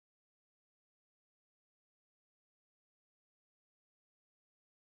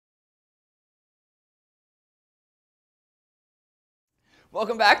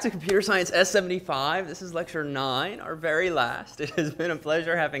Welcome back to Computer Science S75. This is lecture 9, our very last. It has been a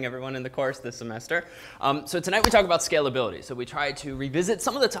pleasure having everyone in the course this semester. So tonight we talk about scalability. So we try to revisit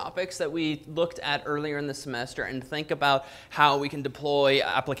some of the topics that we looked at earlier in the semester and think about how we can deploy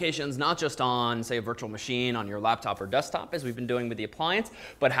applications not just on, say, a virtual machine on your laptop or desktop, as we've been doing with the appliance,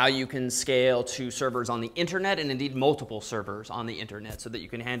 but how you can scale to servers on the internet and indeed multiple servers on the internet so that you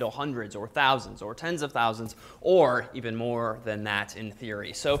can handle hundreds or thousands or tens of thousands or even more than that in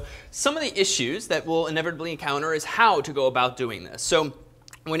theory. So some of the issues that we'll inevitably encounter is how to go about doing this. So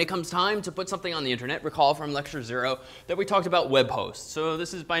when it comes time to put something on the internet, recall from lecture 0 that we talked about web hosts. So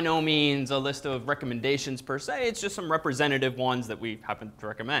this is by no means a list of recommendations per se. It's just some representative ones that we happen to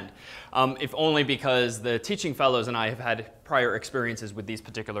recommend. If only because the teaching fellows and I have had prior experiences with these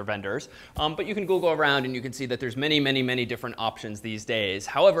particular vendors. But you can Google around and you can see that there's many, many, many different options these days.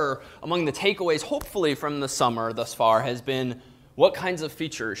 However, among the takeaways, hopefully from the summer thus far, has been what kinds of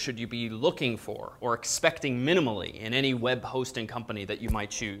features should you be looking for or expecting minimally in any web hosting company that you might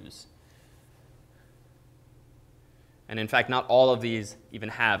choose? And in fact, not all of these even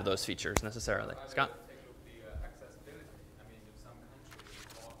have those features necessarily. Scott?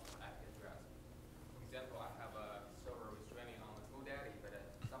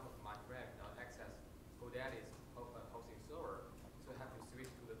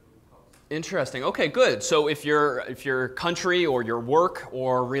 Interesting. OK, good. So if your country or your work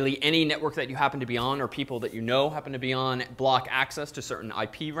or really any network that you happen to be on or people that you know happen to be on block access to certain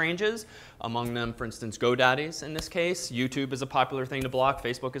IP ranges, among them, for instance, GoDaddy's in this case. YouTube is a popular thing to block.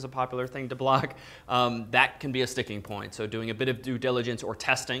 Facebook is a popular thing to block. That can be a sticking point. So doing a bit of due diligence or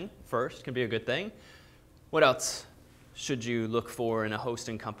testing first can be a good thing. What else should you look for in a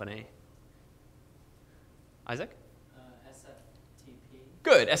hosting company? Isaac?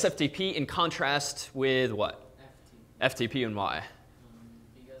 Good. SFTP in contrast with what? FTP and why?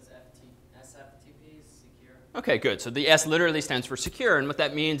 Because SFTP is secure. OK, good. So the S literally stands for secure. And what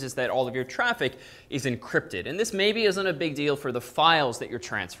that means is that all of your traffic is encrypted. And this maybe isn't a big deal for the files that you're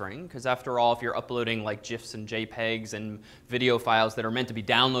transferring. Because after all, if you're uploading like GIFs and JPEGs and video files that are meant to be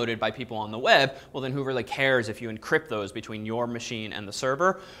downloaded by people on the web, well, then who really cares if you encrypt those between your machine and the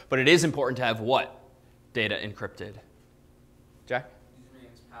server? But it is important to have what? Data encrypted. Jack?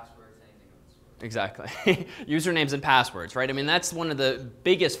 Exactly. Usernames and passwords, right? I mean, that's one of the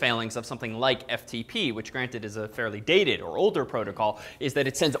biggest failings of something like FTP, which granted is a fairly dated or older protocol, is that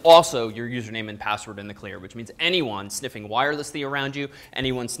it sends also your username and password in the clear, which means anyone sniffing wirelessly around you,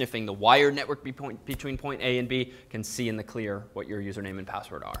 anyone sniffing the wired network between point A and B can see in the clear what your username and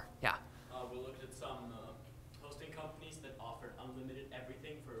password are. Yeah? We looked at some hosting companies that offered unlimited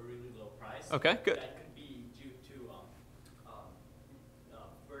everything for a really low price. OK, good. That could be due to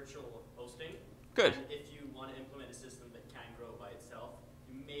virtual hosting. Good. And if you want to implement a system that can grow by itself,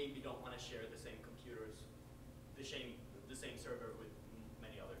 you maybe don't want to share the same computers, the same server with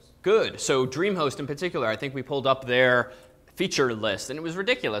many others. Good. So DreamHost in particular, I think we pulled up their feature list, and it was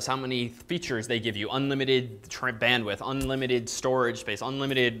ridiculous how many features they give you. Unlimited bandwidth, unlimited storage space,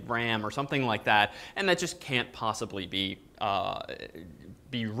 unlimited RAM, or something like that. And that just can't possibly be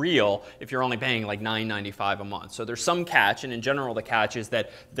real if you're only paying like $9.95 a month. So there's some catch, and in general the catch is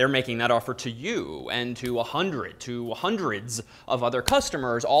that they're making that offer to you and to hundreds of other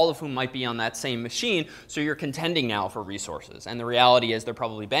customers, all of whom might be on that same machine. So you're contending now for resources. And the reality is they're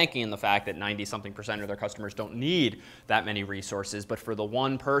probably banking on the fact that 90-something% of their customers don't need that many resources. But for the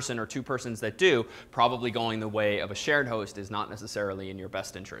one person or two persons that do, probably going the way of a shared host is not necessarily in your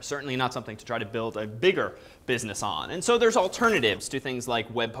best interest. Certainly not something to try to build a bigger business on. And so there's alternatives to things like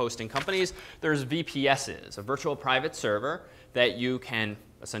web hosting companies. There's VPSs, a virtual private server that you can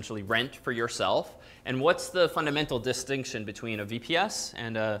essentially rent for yourself. And what's the fundamental distinction between a VPS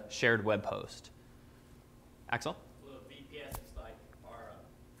and a shared web host? Axel? Well, VPS is like our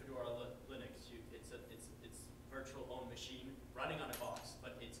Fedora Linux. It's virtual own machine running on a box,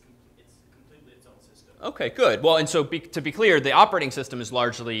 but it's completely its own system. OK, good. Well, and so to be clear, the operating system is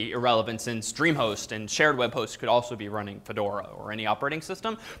largely irrelevant since DreamHost and shared web hosts could also be running Fedora or any operating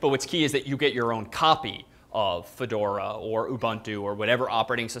system. But what's key is that you get your own copy of Fedora or Ubuntu or whatever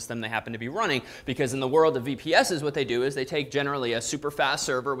operating system they happen to be running. Because in the world of VPSs, what they do is they take generally a super fast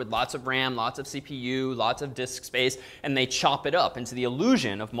server with lots of RAM, lots of CPU, lots of disk space, and they chop it up into the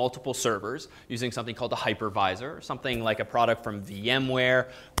illusion of multiple servers using something called a hypervisor, something like a product from VMware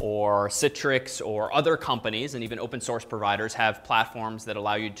or Citrix or other companies, and even open source providers have platforms that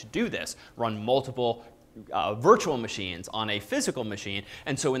allow you to do this, run multiple virtual machines on a physical machine.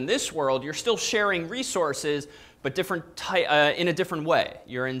 And so in this world, you're still sharing resources but in a different way.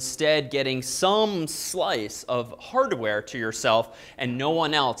 You're instead getting some slice of hardware to yourself, and no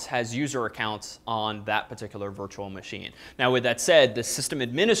one else has user accounts on that particular virtual machine. Now, with that said, the system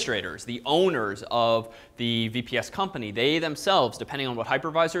administrators, the owners of the VPS company, they themselves, depending on what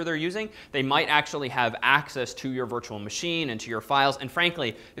hypervisor they're using, they might actually have access to your virtual machine and to your files. And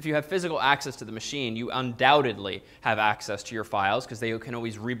frankly, if you have physical access to the machine, you undoubtedly have access to your files, because they can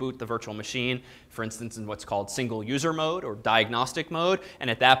always reboot the virtual machine, for instance, in what's called single user mode or diagnostic mode. And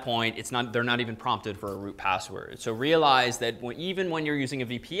at that point, they're not even prompted for a root password. So realize that even when you're using a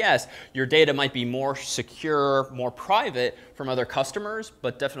VPS, your data might be more secure, more private from other customers,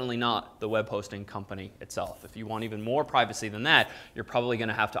 but definitely not the web hosting company itself. If you want even more privacy than that, you're probably going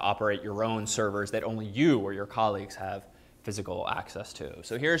to have to operate your own servers that only you or your colleagues have physical access to.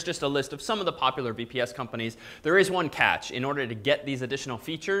 So here's just a list of some of the popular VPS companies. There is one catch. In order to get these additional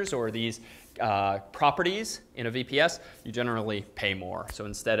features or these properties in a VPS, you generally pay more. So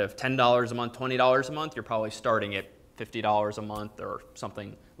instead of $10 a month, $20 a month, you're probably starting at $50 a month or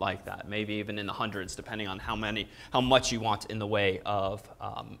something like that, maybe even in the hundreds, depending on how much you want in the way of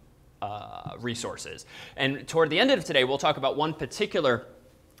resources. And toward the end of today, we'll talk about one particular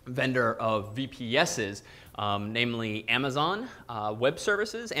vendor of VPSs, namely Amazon Web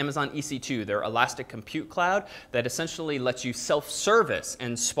Services, Amazon EC2, their elastic compute cloud that essentially lets you self-service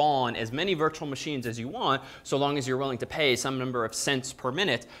and spawn as many virtual machines as you want, so long as you're willing to pay some number of cents per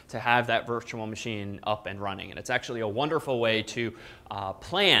minute to have that virtual machine up and running. And it's actually a wonderful way to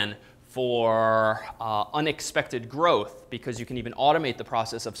plan for unexpected growth, because you can even automate the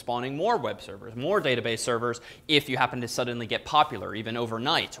process of spawning more web servers, more database servers, if you happen to suddenly get popular, even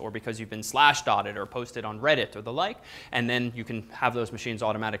overnight, or because you've been slashdotted or posted on Reddit or the like, and then you can have those machines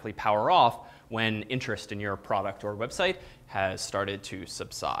automatically power off when interest in your product or website has started to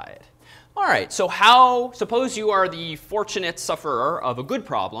subside. All right, so suppose you are the fortunate sufferer of a good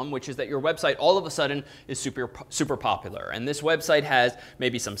problem, which is that your website all of a sudden is super popular. And this website has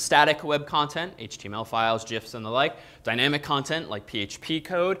maybe some static web content, HTML files, GIFs, and the like, dynamic content like PHP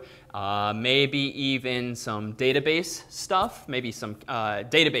code, maybe even some database stuff, maybe some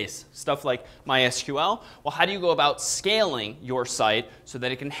database stuff like MySQL. Well, how do you go about scaling your site so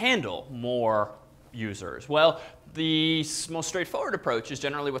that it can handle more users? Well, the most straightforward approach is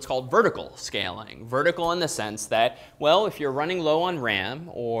generally what's called vertical scaling. Vertical in the sense that, well, if you're running low on RAM,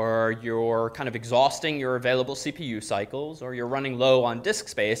 or you're kind of exhausting your available CPU cycles, or you're running low on disk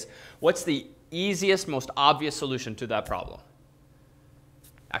space, what's the easiest, most obvious solution to that problem?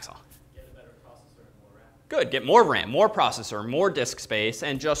 Axel. Get a better processor and more RAM. Good. Get more RAM, more processor, more disk space,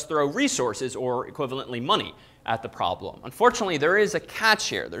 and just throw resources or equivalently money at the problem. Unfortunately, there is a catch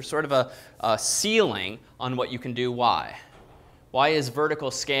here. There's sort of a ceiling on what you can do. Why? Why is vertical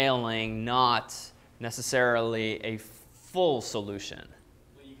scaling not necessarily a full solution?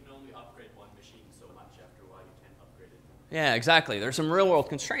 Well, you can only upgrade one machine so much. After a while, you can't upgrade it. Yeah, exactly. There's some real-world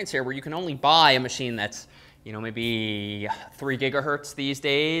constraints here where you can only buy a machine that's, maybe 3 gigahertz these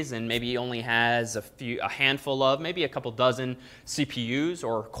days, and maybe only has a handful of, maybe a couple dozen CPUs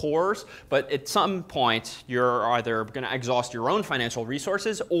or cores. But at some point, you're either going to exhaust your own financial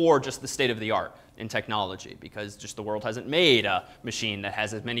resources or just the state of the art in technology, because just the world hasn't made a machine that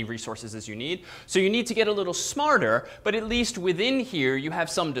has as many resources as you need. So you need to get a little smarter, but at least within here you have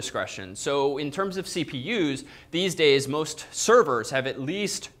some discretion. So in terms of CPUs, these days most servers have at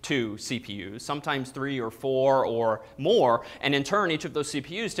least 2 CPUs, sometimes 3 or 4 or more, and in turn each of those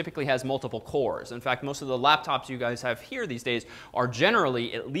CPUs typically has multiple cores. In fact, most of the laptops you guys have here these days are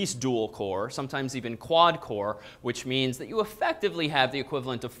generally at least dual core, sometimes even quad core, which means that you effectively have the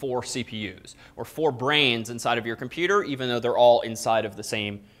equivalent of 4 CPUs, or 4 brains inside of your computer, even though they're all inside of the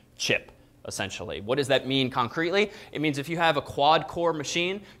same chip, essentially. What does that mean concretely? It means if you have a quad-core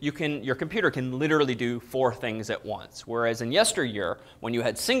machine, your computer can literally do 4 things at once. Whereas in yesteryear, when you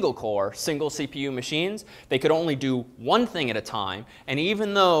had single-core, single CPU machines, they could only do 1 thing at a time. And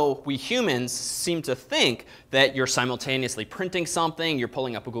even though we humans seem to think that you're simultaneously printing something, you're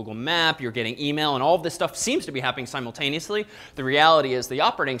pulling up a Google map, you're getting email, and all of this stuff seems to be happening simultaneously, the reality is the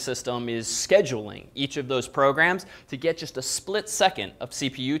operating system is scheduling each of those programs to get just a split second of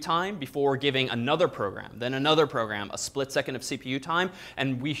CPU time before giving another program, then another program, a split second of CPU time.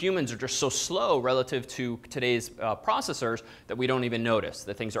 And we humans are just so slow relative to today's processors that we don't even notice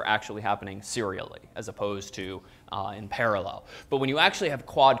that things are actually happening serially as opposed to in parallel. But when you actually have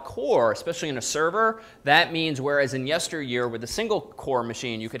quad core, especially in a server, that means whereas in yesteryear with a single core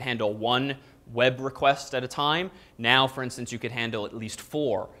machine you could handle 1 web requests at a time. Now, for instance, you could handle at least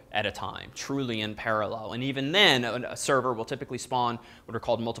 4 at a time, truly in parallel. And even then, a server will typically spawn what are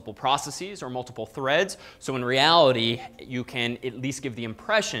called multiple processes or multiple threads. So in reality, you can at least give the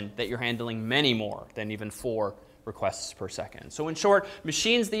impression that you're handling many more than even 4 requests per second. So in short,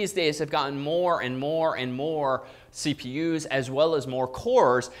 machines these days have gotten more and more and more CPUs as well as more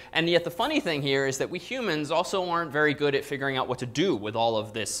cores. And yet the funny thing here is that we humans also aren't very good at figuring out what to do with all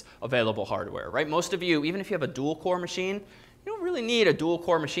of this available hardware, right? Most of you, even if you have a dual core machine, you don't really need a dual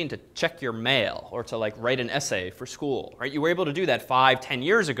core machine to check your mail or to like write an essay for school, right? You were able to do that 5, 10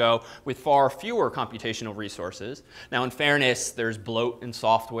 years ago with far fewer computational resources. Now, in fairness, there's bloat in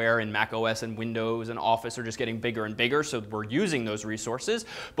software, and Mac OS and Windows and Office are just getting bigger and bigger, so we're using those resources.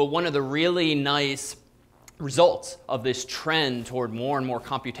 But one of the really nice results of this trend toward more and more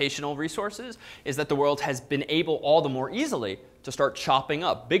computational resources is that the world has been able all the more easily to start chopping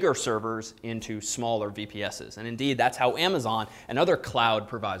up bigger servers into smaller VPSs. And indeed, that's how Amazon and other cloud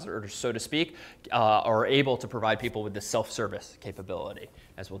providers, so to speak, are able to provide people with this self-service capability,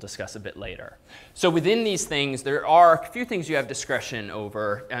 as we'll discuss a bit later. So within these things, there are a few things you have discretion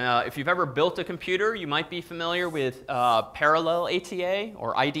over. If you've ever built a computer, you might be familiar with Parallel ATA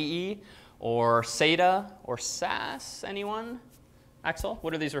or IDE or SATA or SAS. Anyone? Axel,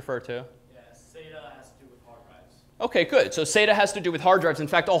 what do these refer to? Yeah, SATA has to do with hard drives. OK, good. So SATA has to do with hard drives. In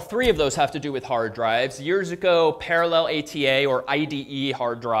fact, all 3 of those have to do with hard drives. Years ago, Parallel ATA or IDE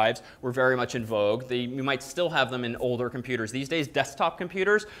hard drives were very much in vogue. You might still have them in older computers. These days, desktop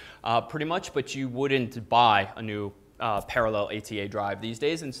computers, pretty much, but you wouldn't buy a new Parallel ATA drive these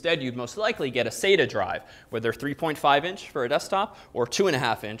days. Instead, you'd most likely get a SATA drive, whether 3.5-inch for a desktop or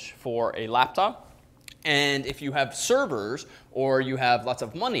 2.5-inch for a laptop. And if you have servers or you have lots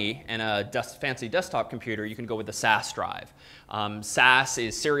of money and a fancy desktop computer, you can go with the SAS drive. SAS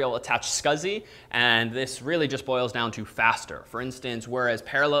is serial attached SCSI, and this really just boils down to faster. For instance, whereas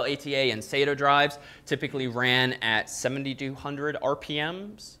Parallel ATA and SATA drives typically ran at 7,200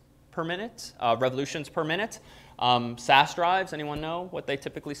 RPMs per minute, revolutions per minute, SAS drives, anyone know what they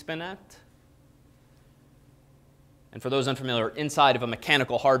typically spin at? And for those unfamiliar, inside of a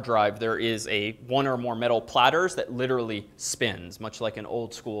mechanical hard drive, there is a 1 or more metal platters that literally spins, much like an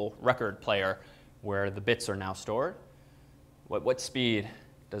old school record player where the bits are now stored. What speed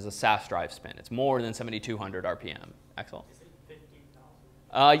does a SAS drive spin? It's more than 7,200 RPM. Axel? Is it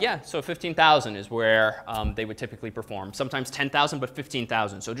 15,000? Yeah, so 15,000 is where they would typically perform. Sometimes 10,000, but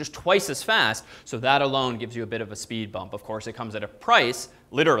 15,000. So just twice as fast. So that alone gives you a bit of a speed bump. Of course, it comes at a price,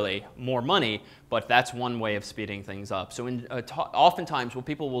 literally, more money. But that's one way of speeding things up. So oftentimes, what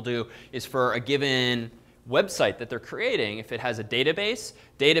people will do is for a given website that they're creating, if it has a database,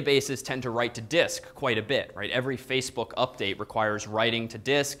 databases tend to write to disk quite a bit, right? Every Facebook update requires writing to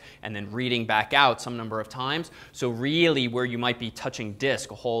disk and then reading back out some number of times. So really, where you might be touching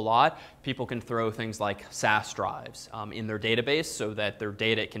disk a whole lot, people can throw things like SAS drives in their database so that their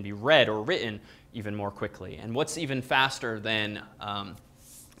data can be read or written even more quickly. And what's even faster than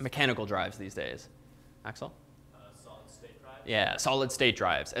mechanical drives these days? Axel? Yeah, solid state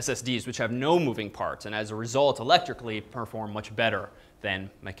drives, SSDs, which have no moving parts, and as a result, electrically perform much better than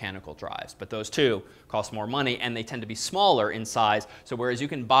mechanical drives. But those two cost more money, and they tend to be smaller in size. So whereas you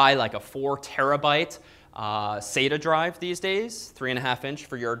can buy like a 4 terabyte SATA drive these days, 3.5-inch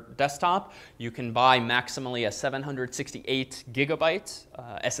for your desktop, you can buy maximally a 768 gigabyte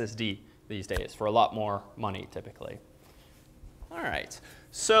SSD these days for a lot more money, typically. All right,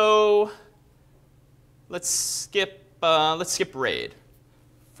 so let's skip RAID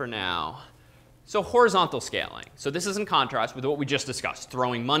for now. So horizontal scaling. So this is in contrast with what we just discussed,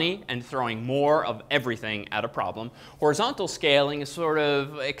 throwing money and throwing more of everything at a problem. Horizontal scaling is sort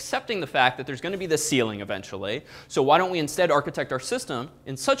of accepting the fact that there's going to be this ceiling eventually. So why don't we instead architect our system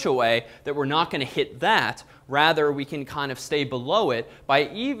in such a way that we're not going to hit that. Rather, we can kind of stay below it by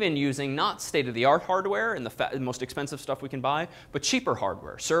even using not state-of-the-art hardware and the most expensive stuff we can buy, but cheaper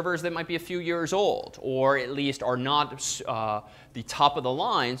hardware. Servers that might be a few years old, or at least are not the top of the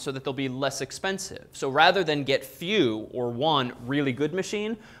line so that they'll be less expensive. So rather than get few or one really good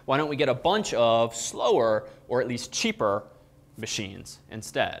machine, why don't we get a bunch of slower or at least cheaper machines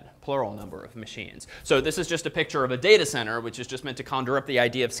instead, plural number of machines. So this is just a picture of a data center, which is just meant to conjure up the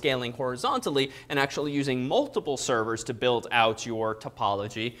idea of scaling horizontally and actually using multiple servers to build out your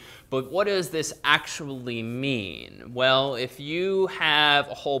topology. But what does this actually mean? Well, if you have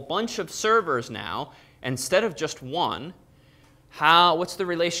a whole bunch of servers now, instead of just one, what's the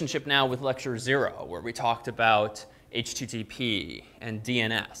relationship now with lecture 0, where we talked about HTTP and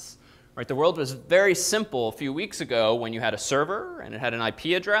DNS? Right, the world was very simple a few weeks ago when you had a server and it had an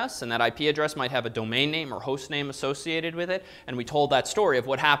IP address, and that IP address might have a domain name or host name associated with it. And we told that story of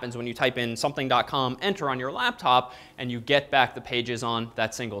what happens when you type in something.com, enter on your laptop, and you get back the pages on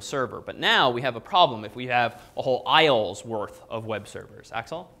that single server. But now we have a problem if we have a whole aisle's worth of web servers.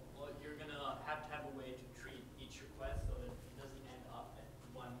 Axel? Well, you're going to have a way to treat each request so that it doesn't end up at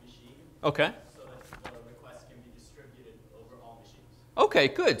one machine. Okay. So that the request can be distributed over all machines. Okay,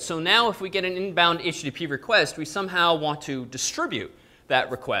 good. So now if we get an inbound HTTP request, we somehow want to distribute that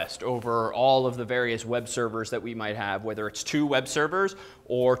request over all of the various web servers that we might have, whether it's 2 web servers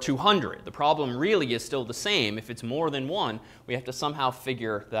or 200. The problem really is still the same. If it's more than one, we have to somehow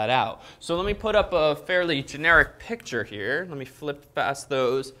figure that out. So let me put up a fairly generic picture here. Let me flip past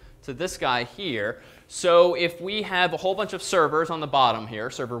those to this guy here. So if we have a whole bunch of servers on the bottom here,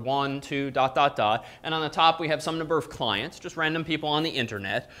 server 1, 2, ... and on the top we have some number of clients, just random people on the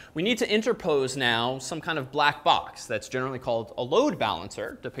internet, we need to interpose now some kind of black box that's generally called a load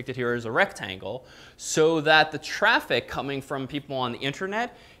balancer, depicted here as a rectangle, so that the traffic coming from people on the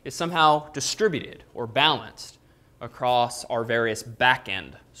internet is somehow distributed or balanced across our various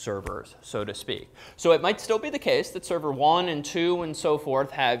back-end servers, so to speak. So it might still be the case that server 1 and 2 and so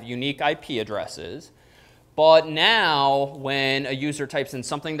forth have unique IP addresses. But now when a user types in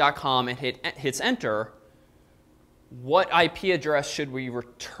something.com and hits enter, what IP address should we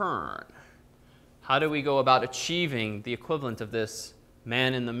return? How do we go about achieving the equivalent of this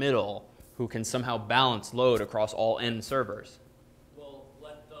man in the middle who can somehow balance load across all n servers? Well,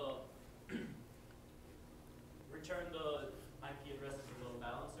 let the return the IP address to the load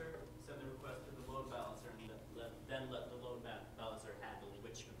balancer, send the request to the load balancer, and then let the load balancer handle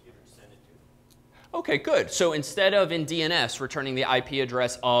which computer to send it to. OK, good. So instead of in DNS returning the IP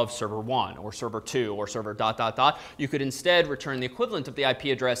address of server 1 or server 2 or server ... you could instead return the equivalent of the IP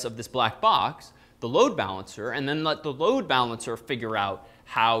address of this black box, the load balancer, and then let the load balancer figure out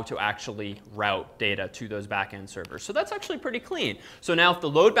how to actually route data to those backend servers. So that's actually pretty clean. So now if the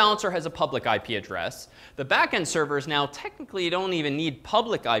load balancer has a public IP address, the backend servers now technically don't even need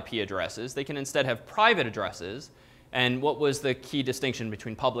public IP addresses. They can instead have private addresses. And what was the key distinction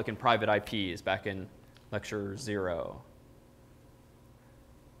between public and private IPs back in lecture 0?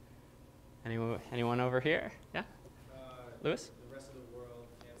 Anyone over here? Yeah? Lewis? The rest of the world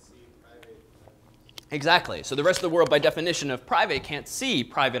can't see private IPs. Exactly. So the rest of the world, by definition of private, can't see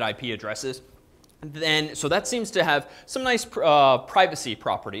private IP addresses. So that seems to have some nice privacy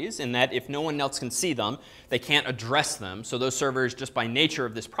properties in that if no one else can see them, they can't address them. So those servers, just by nature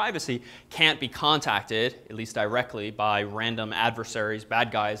of this privacy, can't be contacted, at least directly, by random adversaries, bad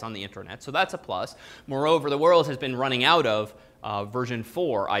guys on the internet. So that's a plus. Moreover, the world has been running out of version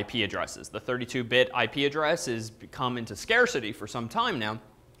 4 IP addresses. The 32-bit IP address has come into scarcity for some time now.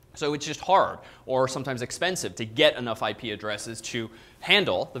 So it's just hard or sometimes expensive to get enough IP addresses to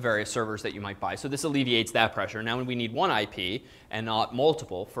handle the various servers that you might buy. So this alleviates that pressure. Now we need one IP and not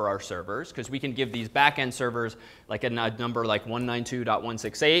multiple for our servers, because we can give these backend servers like a number like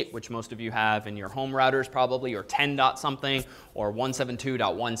 192.168, which most of you have in your home routers probably, or 10 dot something, or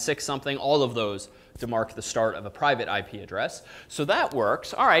 172.16 something. All of those to mark the start of a private IP address. So that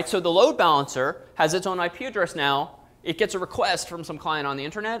works. All right, so the load balancer has its own IP address now. It gets a request from some client on the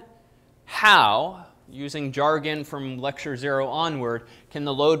internet. How, using jargon from lecture 0 onward, can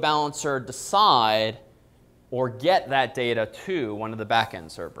the load balancer decide or get that data to one of the backend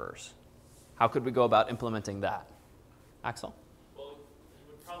servers? How could we go about implementing that? Axel? Well,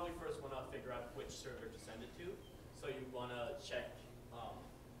 you would probably first want to figure out which server to send it to. So you want to check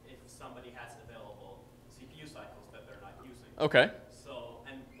if somebody has available CPU cycles that they're not using. OK. So,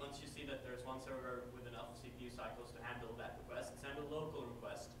 and once you see that there's one server with enough CPU cycles to handle that request, send a local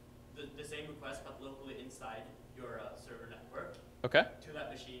request, the same request but locally inside your server network OK. to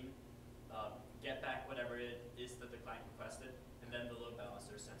that machine, get back whatever it is that the client requested, and then the load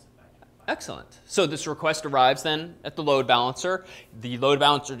balancer sends it back to the client. Excellent. So this request arrives then at the load balancer. The load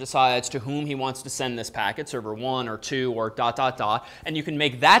balancer decides to whom he wants to send this packet, server 1 or 2 or ... And you can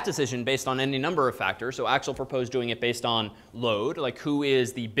make that decision based on any number of factors. So Axel proposed doing it based on load, like who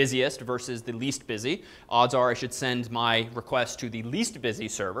is the busiest versus the least busy. Odds are I should send my request to the least busy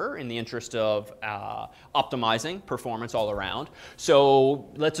server in the interest of optimizing performance all around. So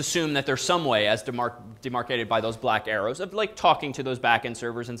let's assume that there's some way, as demarcated by those black arrows, of like talking to those backend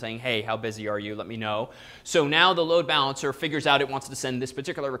servers and saying, hey, how busy are you? Let me know. So now the load balancer figures out it wants to send this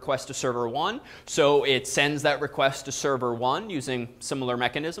particular request to server 1. So it sends that request to server 1 using similar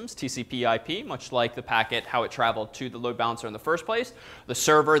mechanisms, TCP/IP, much like the packet, how it traveled to the load balancer in the first place. The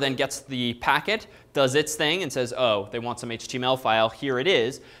server then gets the packet, does its thing, and says, oh, they want some HTML file. Here it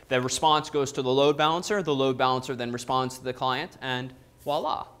is. The response goes to the load balancer. The load balancer then responds to the client, and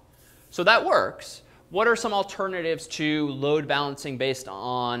voila. So that works. What are some alternatives to load balancing based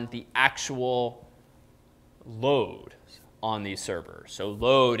on the actual load on these servers? So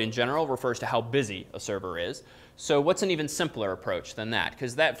load in general refers to how busy a server is. So what's an even simpler approach than that?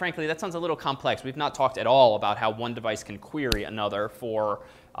 Because that, frankly, that sounds a little complex. We've not talked at all about how one device can query another for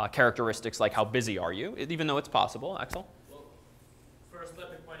characteristics like how busy are you, even though it's possible. Axel? Well, first,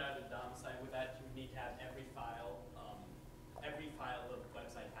 let me point out the downside with that. You need to have every file the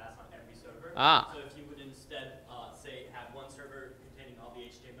website has on every server. Ah. So if you would instead, say, have one server containing all the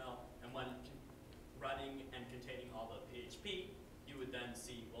HTML and one running and containing all the PHP, you would then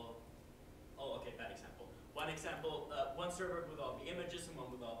see, well, oh, okay, bad example. One server with all the images and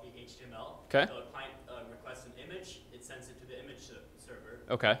one with all the HTML. Okay. So a client requests an image, it sends it to the image server.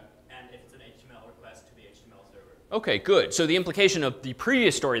 Okay. And if it's an HTML request, to the HTML server. Okay, good. So the implication of the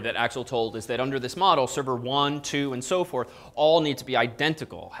previous story that Axel told is that under this model, server 1, 2, and so forth all need to be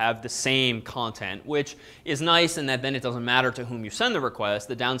identical, have the same content, which is nice in that then it doesn't matter to whom you send the request.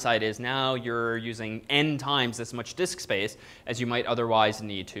 The downside is now you're using n times as much disk space as you might otherwise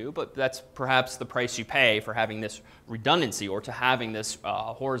need to, but that's perhaps the price you pay for having this redundancy or to having this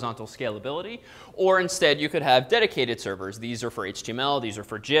horizontal scalability. Or instead, you could have dedicated servers. These are for HTML, these are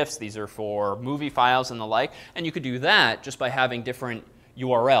for GIFs, these are for movie files and the like, and you could do that just by having different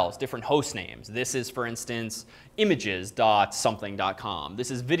URLs, different host names. This is, for instance, images.something.com.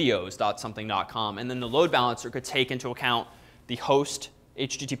 This is videos.something.com. And then the load balancer could take into account the host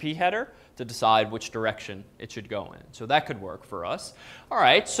HTTP header to decide which direction it should go in. So that could work for us. All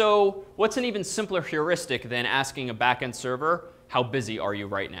right, so what's an even simpler heuristic than asking a backend server, how busy are you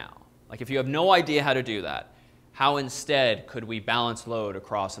right now? Like if you have no idea how to do that, how instead could we balance load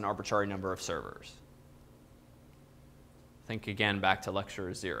across an arbitrary number of servers? Think again back to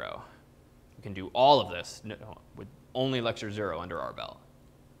lecture 0. We can do all of this with only lecture 0 under our belt.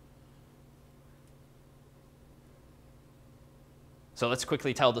 So let's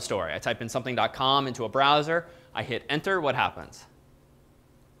quickly tell the story. I type in something.com into a browser. I hit enter. What happens?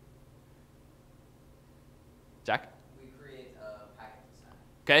 Jack? We create a packet to send.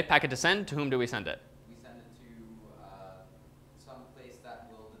 OK, packet to send. To whom do we send it? We send it to some place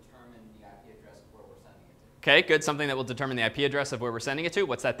that will determine the IP address of where we're sending it to. OK, good. Something that will determine the IP address of where we're sending it to.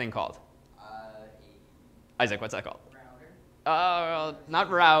 What's that thing called? Isaac, what's that called? Router.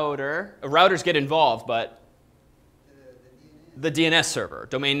 Not router. Routers get involved, but the DNS server,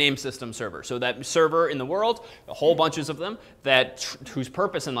 domain name system server. So that server in the world, a whole bunches of them, whose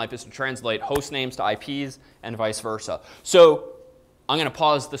purpose in life is to translate host names to IPs and vice versa. So I'm going to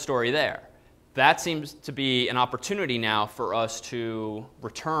pause the story there. That seems to be an opportunity now for us to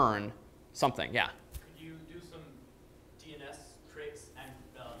return something. Yeah? Could you do some DNS tricks and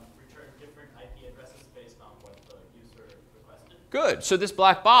return different IP addresses based on what the user requested? Good. So this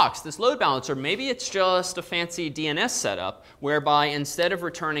black box, this load balancer, maybe it's just a fancy DNS setup whereby instead of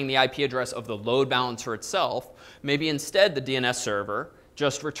returning the IP address of the load balancer itself, maybe instead the DNS server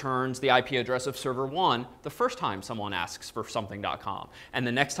just returns the IP address of server 1 the first time someone asks for something.com. And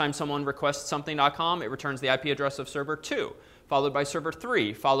the next time someone requests something.com, it returns the IP address of server 2, followed by server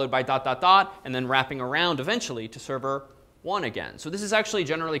 3, followed by ... and then wrapping around eventually to server 1 again. So this is actually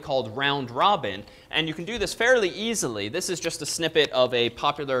generally called round robin, and you can do this fairly easily. This is just a snippet of a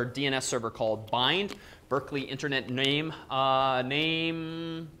popular DNS server called Bind. Berkeley Internet Name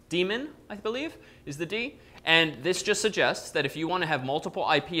Daemon, I believe, is the D. And this just suggests that if you want to have multiple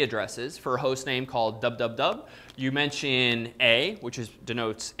IP addresses for a host name called www, you mention A, which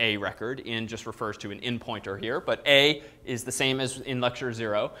denotes a record. In just refers to an in pointer here, but A is the same as in lecture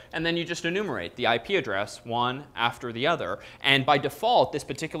 0. And then you just enumerate the IP address one after the other. And by default, this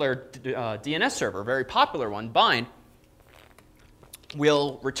particular DNS server, very popular one, Bind,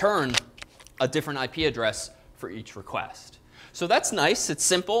 will return a different IP address for each request. So that's nice. It's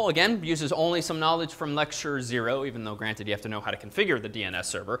simple. Again, uses only some knowledge from lecture 0, even though granted you have to know how to configure the DNS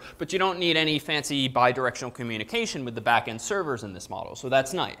server. But you don't need any fancy bidirectional communication with the backend servers in this model. So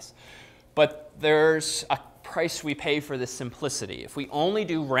that's nice. But there's a price we pay for this simplicity. If we only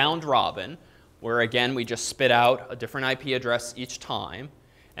do round robin, where again we just spit out a different IP address each time,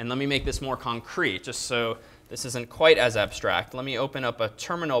 and let me make this more concrete, just so this isn't quite as abstract. Let me open up a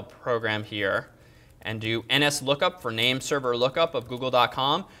terminal program here. and do NS lookup for name server lookup of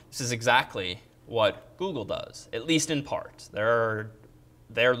google.com, this is exactly what Google does, at least in part.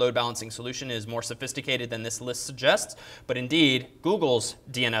 Their load balancing solution is more sophisticated than this list suggests, but indeed, Google's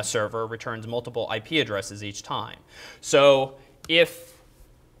DNS server returns multiple IP addresses each time. So if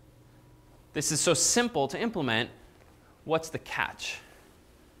this is so simple to implement, what's the catch?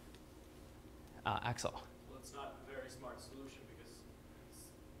 Axel. Well, it's not a very smart solution because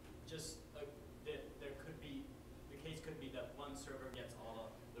just there could be, the case could be that one server gets all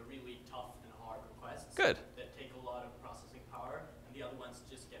of the really tough and hard requests. Good. That take a lot of processing power, and the other ones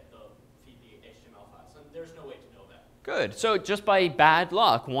just get feed the HTML files. And there's no way to know that. Good. So just by bad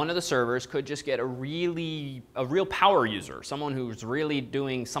luck, one of the servers could just get a real power user, someone who's really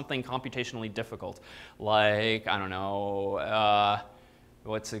doing something computationally difficult, like, I don't know,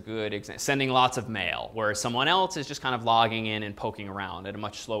 what's a good example? Sending lots of mail, whereas someone else is just kind of logging in and poking around at a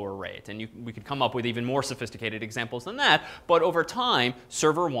much slower rate. And we could come up with even more sophisticated examples than that. But over time,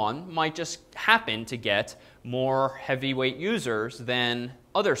 server 1 might just happen to get more heavyweight users than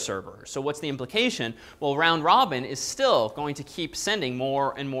other servers. So what's the implication? Well, round robin is still going to keep sending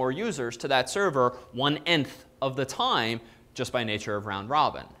more and more users to that server 1/n of the time just by nature of round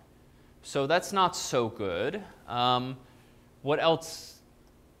robin. So that's not so good. What else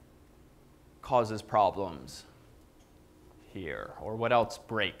causes problems here? Or what else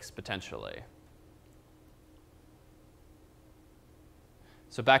breaks potentially?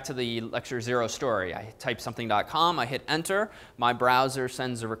 So back to the lecture 0 story. I type something.com, I hit enter, my browser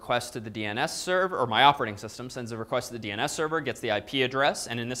sends a request to the DNS server, or my operating system sends a request to the DNS server, gets the IP address,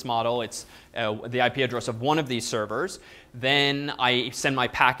 and in this model it's the IP address of one of these servers. Then I send my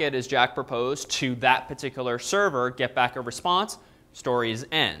packet, as Jack proposed, to that particular server, get back a response, stories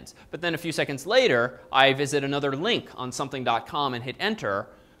ends. But then a few seconds later, I visit another link on something.com and hit enter.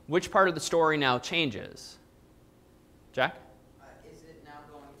 Which part of the story now changes? Jack? Is it now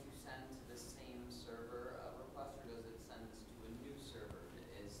going to send to the same server request, or does it send this to a new server?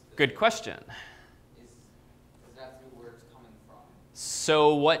 Good question. Is that through where it's coming from?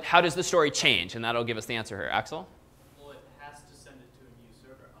 So how does the story change? And that'll give us the answer here. Axel? Well, it has to send it to a new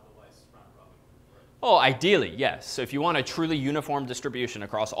server, otherwise round robin wouldn't work. Oh, ideally, yes. So if you want a truly uniform distribution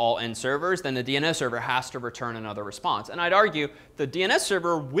across all n servers, then the DNS server has to return another response. And I'd argue the DNS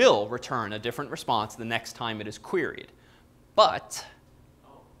server will return a different response the next time it is queried. But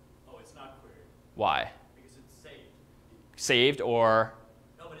Oh, it's not queried why? because it's saved. Saved or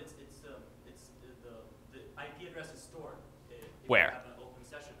No, but the IP address is stored. If Where? You have an open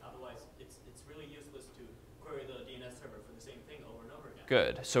session. Otherwise, it's really useless to query the DNS server for the same thing over and over again.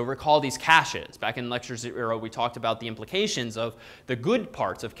 good. So recall these caches. Back in lecture 0, we talked about the implications of the good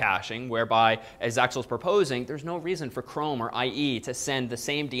parts of caching, whereby, as Axel's proposing, there's no reason for Chrome or IE to send the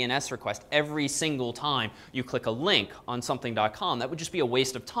same DNS request every single time you click a link on something.com. That would just be a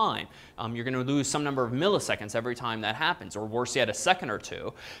waste of time. You're going to lose some number of milliseconds every time that happens, or worse yet, a second or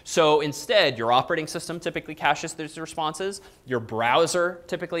two. So instead, your operating system typically caches these responses. Your browser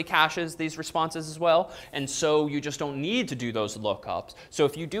typically caches these responses as well. And so you just don't need to do those lookups. So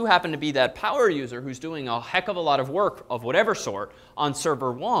if you do happen to be that power user who's doing a heck of a lot of work of whatever sort on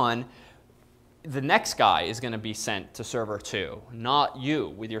server 1, the next guy is going to be sent to server 2, not you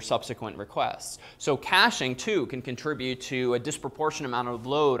with your subsequent requests. So caching, too, can contribute to a disproportionate amount of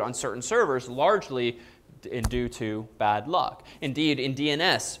load on certain servers, largely due to bad luck. Indeed, in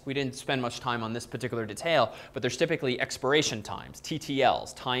DNS, we didn't spend much time on this particular detail, but there's typically expiration times,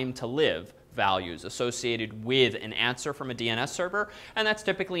 TTLs, time to live values associated with an answer from a DNS server, and that's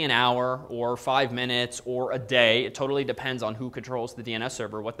typically an hour or 5 minutes or a day. It totally depends on who controls the DNS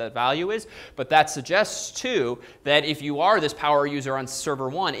server, what that value is, but that suggests too that if you are this power user on server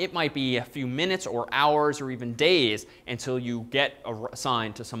 1, it might be a few minutes or hours or even days until you get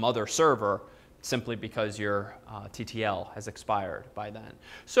assigned to some other server, simply because your TTL has expired by then.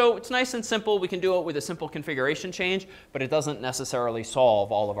 So it's nice and simple. We can do it with a simple configuration change, but it doesn't necessarily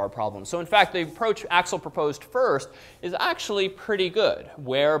solve all of our problems. So in fact, the approach Axel proposed first is actually pretty good,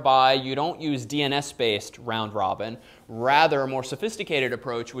 whereby you don't use DNS-based round robin. Rather, a more sophisticated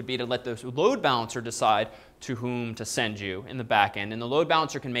approach would be to let the load balancer decide to whom to send you in the back end. And the load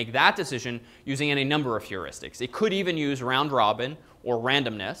balancer can make that decision using any number of heuristics. It could even use round robin or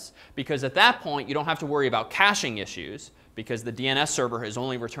randomness, because at that point you don't have to worry about caching issues, because the DNS server has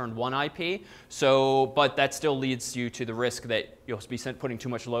only returned one IP. But that still leads you to the risk that you'll be putting too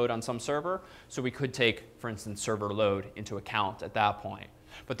much load on some server. So we could take, for instance, server load into account at that point.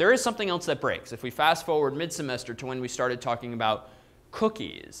 But there is something else that breaks. If we fast forward mid-semester to when we started talking about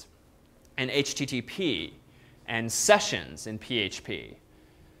cookies and HTTP and sessions in PHP,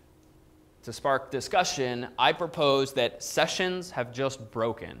 to spark discussion, I propose that sessions have just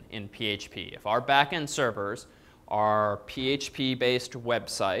broken in PHP. If our backend servers are PHP-based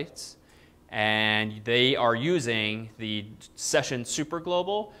websites and they are using the session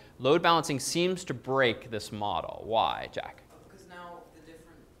superglobal, load balancing seems to break this model. Why, Jack? Because now the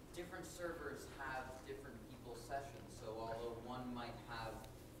different servers have different people's sessions. So although one might have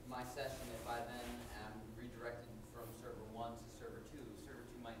my session, if I then am redirected from server 1 to server 2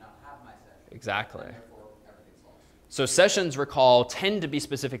 might not have my session. Exactly. And therefore, everything's lost. So sessions, recall, tend to be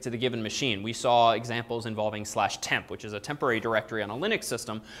specific to the given machine. We saw examples involving /temp, which is a temporary directory on a Linux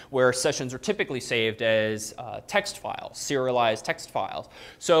system where sessions are typically saved as text files, serialized text files.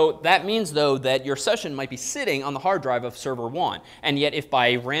 So that means, though, that your session might be sitting on the hard drive of server 1. And yet, if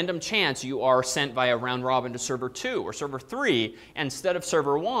by random chance you are sent via round robin to server 2 or server 3 instead of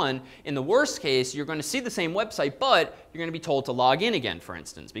server 1, in the worst case, you're going to see the same website, but you're going to be told to log in again, for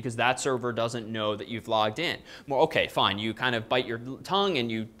instance, because that server doesn't know that you've logged in. Well, okay, fine. You kind of bite your tongue and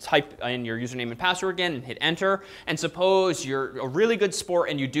you type in your username and password again and hit enter. And suppose you're a really good sport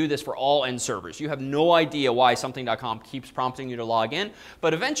and you do this for all end servers. You have no idea why something.com keeps prompting you to log in,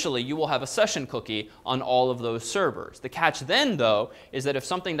 but eventually you will have a session cookie on all of those servers. The catch then, though, is that if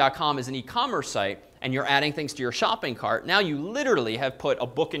something.com is an e-commerce site, and you're adding things to your shopping cart, now you literally have put a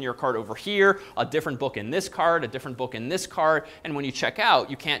book in your cart over here, a different book in this cart, a different book in this cart, and when you check out,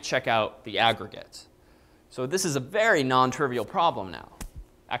 you can't check out the aggregates. So this is a very non-trivial problem now.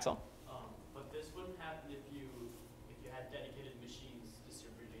 Axel? But this wouldn't happen if you had dedicated machines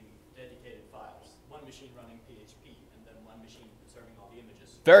distributing dedicated files. One machine running PHP and then one machine serving all the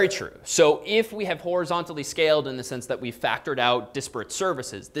images. Very true. So if we have horizontally scaled in the sense that we've factored out disparate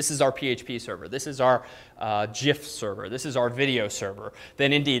services, this is our PHP server, this is our GIF server, this is our video server,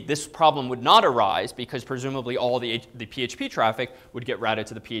 then indeed this problem would not arise because presumably all the PHP traffic would get routed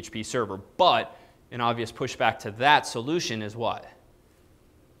to the PHP server. But an obvious pushback to that solution is what?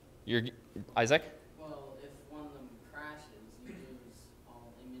 Isaac? Well, if one of them crashes, you lose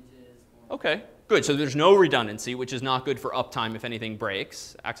all images. Or Okay, good. So there's no redundancy, which is not good for uptime if anything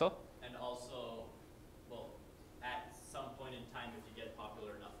breaks. Axel? And also, well, at some point in time, if you get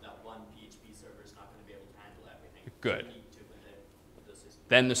popular enough, that one PHP server is not going to be able to handle everything. Good. So you need to, and the system.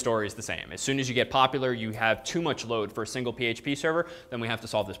 Then the story is the same. As soon as you get popular, you have too much load for a single PHP server, then we have to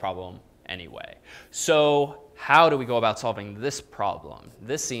solve this problem anyway. So how do we go about solving this problem?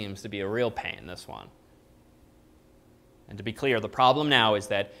 This seems to be a real pain, this one. And to be clear, the problem now is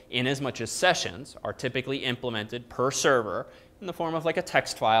that inasmuch as sessions are typically implemented per server in the form of like a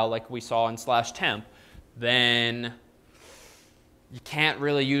text file like we saw in /temp, then you can't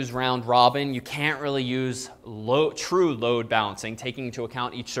really use round robin. You can't really use true load balancing, taking into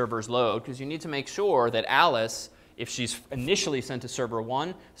account each server's load, because you need to make sure that Alice, if she's initially sent to server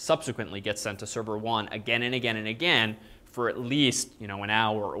 1, subsequently gets sent to server 1 again and again and again for at least an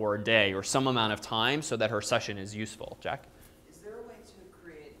hour or a day or some amount of time so that her session is useful. Jack? is there a way to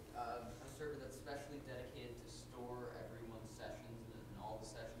create a server that's specially dedicated to store everyone's sessions and all the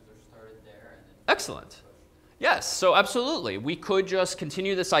sessions are started there? And then Excellent. Yes, so absolutely. We could just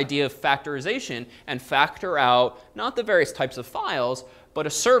continue this idea of factorization and factor out not the various types of files, but a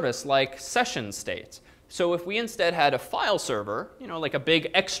service like session states. So if we instead had a file server, like a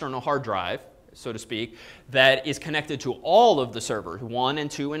big external hard drive, so to speak, that is connected to all of the servers, 1 and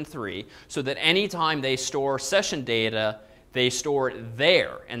 2 and 3, so that anytime they store session data, they store it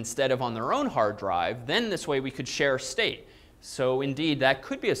there instead of on their own hard drive, then this way we could share state. So indeed, that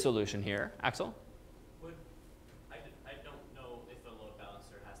could be a solution here. Axel? I don't know if the load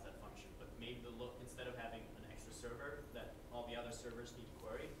balancer has that function, but maybe instead of having an extra server that all the other servers need to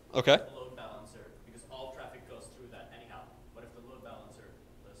query, Okay. the load balancer, because all traffic goes through that anyhow. But if the load balancer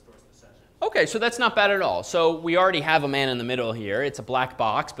stores the session. Okay, so that's not bad at all. So we already have a man in the middle here. It's a black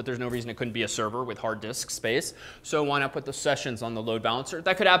box, but there's no reason it couldn't be a server with hard disk space. So why not put the sessions on the load balancer?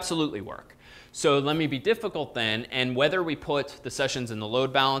 That could absolutely work. So let me be difficult then, and whether we put the sessions in the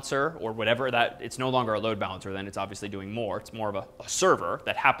load balancer or whatever, that it's no longer a load balancer, then it's obviously doing more. It's more of a server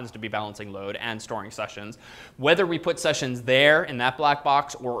that happens to be balancing load and storing sessions. Whether we put sessions there in that black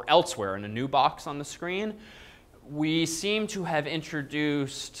box or elsewhere in a new box on the screen, we seem to have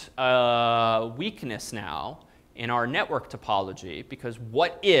introduced a weakness now in our network topology, because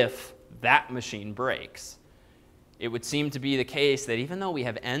what if that machine breaks? It would seem to be the case that even though we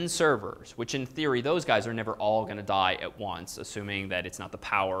have n servers, which in theory those guys are never all going to die at once, assuming that it's not the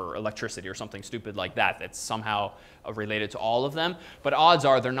power or electricity or something stupid like that that's somehow related to all of them, but odds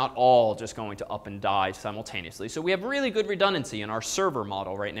are they're not all just going to up and die simultaneously. So we have really good redundancy in our server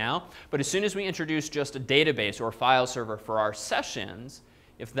model right now, but as soon as we introduce just a database or a file server for our sessions,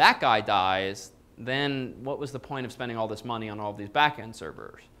 If that guy dies, then what was the point of spending all this money on all of these backend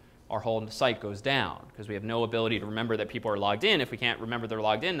servers? Our whole site goes down because we have no ability to remember that people are logged in. If we can't remember they're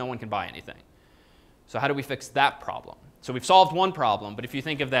logged in, no one can buy anything. So how do we fix that problem? So we've solved one problem, but if you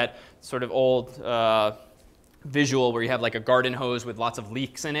think of that sort of old visual where you have like a garden hose with lots of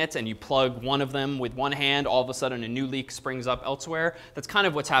leaks in it and you plug one of them with one hand, all of a sudden a new leak springs up elsewhere. That's kind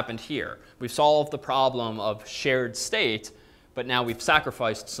of what's happened here. We've solved the problem of shared state, but now we've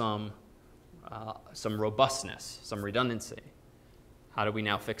sacrificed some robustness, some redundancy. How do we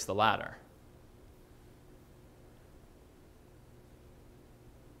now fix the latter?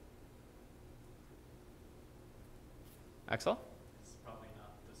 Axel? It's probably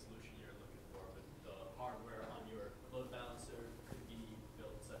not the solution you're looking for, but the hardware on your load balancer could be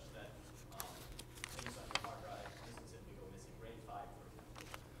built such that things on your hard drive doesn't simply go missing. RAID 5, for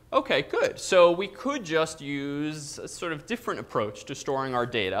example. OK, good. So we could just use a sort of different approach to storing our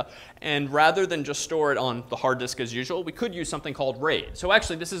data. And rather than just store it on the hard disk as usual, we could use something called RAID. So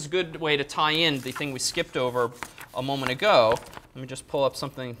actually, this is a good way to tie in the thing we skipped over a moment ago. Let me just pull up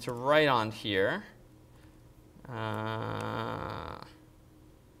something to write on here.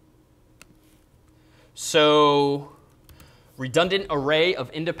 So redundant array of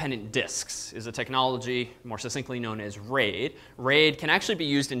independent disks is a technology more succinctly known as RAID. RAID can actually be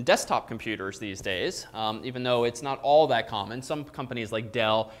used in desktop computers these days, even though it's not all that common. Some companies like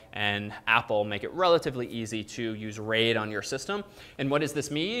Dell and Apple make it relatively easy to use RAID on your system. And what does this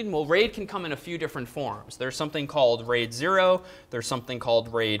mean? Well, RAID can come in a few different forms. There's something called RAID 0. There's something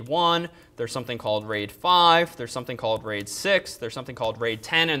called RAID 1. There's something called RAID 5. There's something called RAID 6. There's something called RAID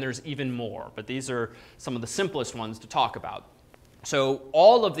 10. And there's even more. But these are some of the simplest ones to talk about. So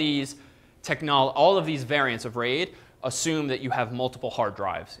all of these variants of RAID assume that you have multiple hard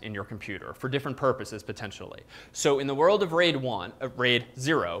drives in your computer for different purposes potentially. So in the world of RAID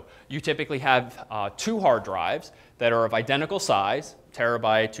 0, you typically have 2 hard drives that are of identical size,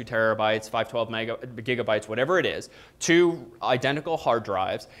 terabyte, 2 terabytes, 512 gigabytes, whatever it is, 2 identical hard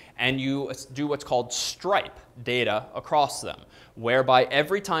drives, and you do what's called stripe data across them, whereby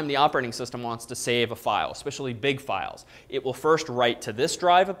every time the operating system wants to save a file, especially big files, it will first write to this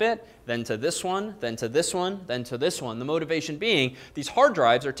drive a bit, then to this one, then to this one, then to this one. The motivation being these hard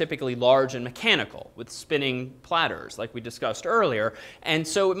drives are typically large and mechanical with spinning platters like we discussed earlier, and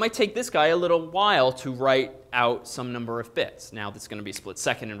so it might take this guy a little while to write out some number of bits. Now that's going to be split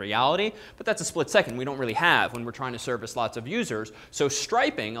second in reality, but that's a split second we don't really have when we're trying to service lots of users. So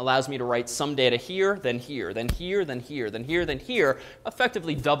striping allows me to write some data here, then here, then here, then here, then here, then here,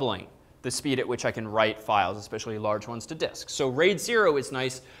 effectively doubling the speed at which I can write files, especially large ones, to disk. So RAID 0 is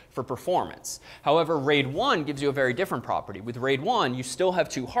nice for performance. However, RAID 1 gives you a very different property. With RAID 1, you still have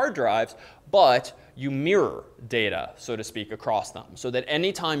 2 hard drives, but you mirror data, so to speak, across them, so that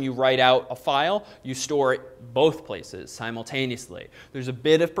anytime you write out a file, you store it both places simultaneously. There's a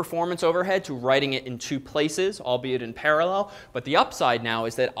bit of performance overhead to writing it in 2 places, albeit in parallel, but the upside now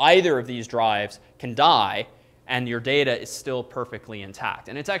is that either of these drives can die, and your data is still perfectly intact.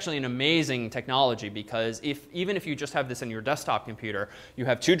 And it's actually an amazing technology because even if you just have this in your desktop computer, you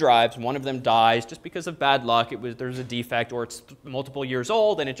have 2 drives, one of them dies just because of bad luck, there's a defect, or it's multiple years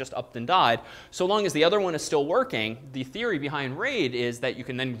old and it just upped and died. So long as the other one is still working, the theory behind RAID is that you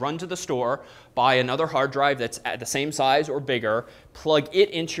can then run to the store, buy another hard drive that's at the same size or bigger, plug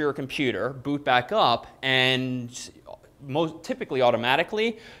it into your computer, boot back up, and typically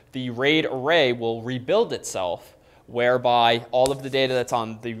automatically, the RAID array will rebuild itself, whereby all of the data that's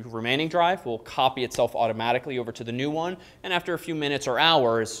on the remaining drive will copy itself automatically over to the new one. And after a few minutes or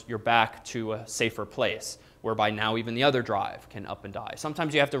hours, you're back to a safer place, whereby now even the other drive can up and die.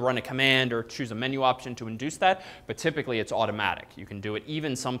 Sometimes you have to run a command or choose a menu option to induce that, but typically it's automatic. You can do it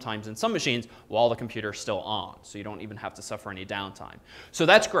even sometimes in some machines while the computer's still on, so you don't even have to suffer any downtime. So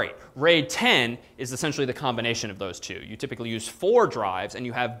that's great. RAID 10 is essentially the combination of those 2. You typically use 4 drives, and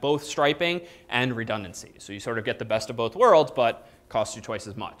you have both striping and redundancy. So you sort of get the best of both worlds, but costs you twice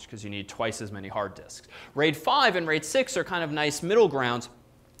as much because you need twice as many hard disks. RAID 5 and RAID 6 are kind of nice middle grounds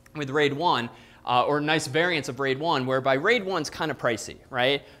with RAID 1. Or nice variants of RAID 1, whereby RAID 1's kind of pricey,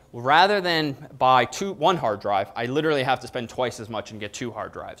 right? Rather than buy 1 hard drive, I literally have to spend twice as much and get 2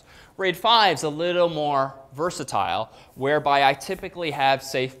 hard drives. RAID 5's a little more versatile, whereby I typically have,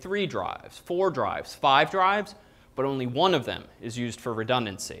 say, 3 drives, 4 drives, 5 drives, but only one of them is used for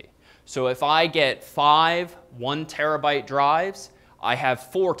redundancy. So if I get 5 1 terabyte drives, I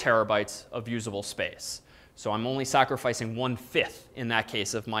have 4 terabytes of usable space. So I'm only sacrificing 1/5 in that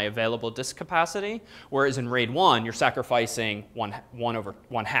case of my available disk capacity, whereas in RAID 1, you're sacrificing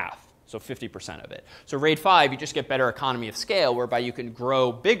 1/2. so 50% of it. So RAID 5, you just get better economy of scale, whereby you can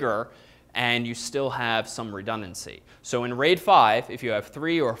grow bigger and you still have some redundancy. So in RAID 5, if you have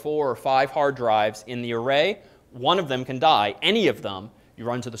 3 or 4 or 5 hard drives in the array, one of them can die. Any of them, you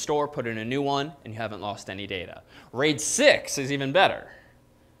run to the store, put in a new one, and you haven't lost any data. RAID 6 is even better.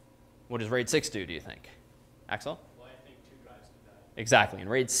 What does RAID 6 do you think? Axel? Well, I think 2 drives can die. Exactly. In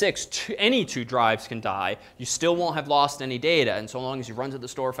RAID 6, any 2 drives can die. You still won't have lost any data, and so long as you run to the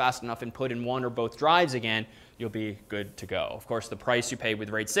store fast enough and put in 1 or both drives again, you'll be good to go. Of course, the price you pay with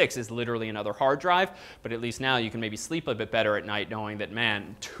RAID 6 is literally another hard drive, but at least now you can maybe sleep a bit better at night knowing that,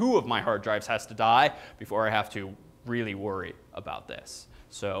 man, 2 of my hard drives has to die before I have to really worry about this.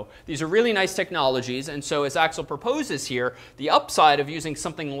 So these are really nice technologies, and so as Axel proposes here, the upside of using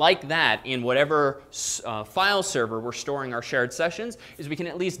something like that in whatever file server we're storing our shared sessions is we can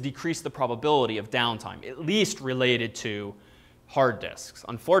at least decrease the probability of downtime, at least related to hard disks.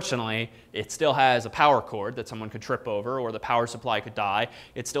 Unfortunately, it still has a power cord that someone could trip over, or the power supply could die.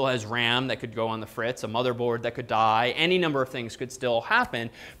 It still has RAM that could go on the fritz, a motherboard that could die. Any number of things could still happen,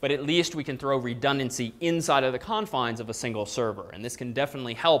 but at least we can throw redundancy inside of the confines of a single server. And this can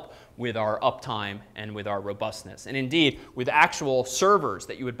definitely help with our uptime and with our robustness. And indeed, with actual servers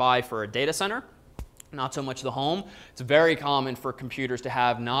that you would buy for a data center, not so much the home, it's very common for computers to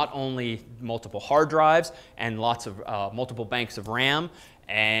have not only multiple hard drives and lots of multiple banks of RAM,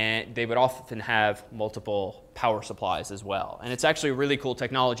 and they would often have multiple power supplies as well. And it's actually a really cool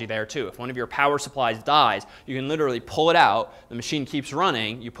technology there too. If one of your power supplies dies, you can literally pull it out, the machine keeps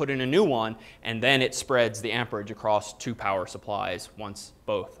running, you put in a new one, and then it spreads the amperage across 2 power supplies once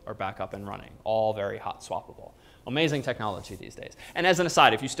both are back up and running. All very hot swappable. Amazing technology these days. And as an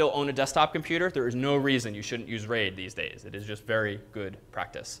aside, if you still own a desktop computer, there is no reason you shouldn't use RAID these days. It is just very good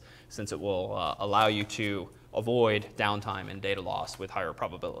practice, since it will allow you to avoid downtime and data loss with higher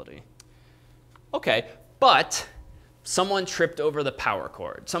probability. Okay, but someone tripped over the power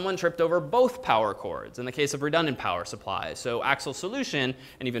cord. Someone tripped over both power cords in the case of redundant power supplies. So Axel's solution,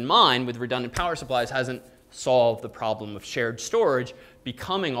 and even mine with redundant power supplies, hasn't solved the problem of shared storage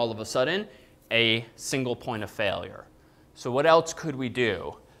becoming all of a sudden a single point of failure. So what else could we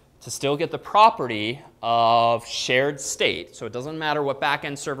do to still get the property of shared state? So it doesn't matter what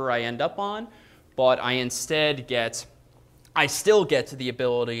backend server I end up on, but I still get to the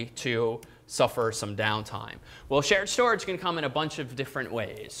ability to suffer some downtime. Well, shared storage can come in a bunch of different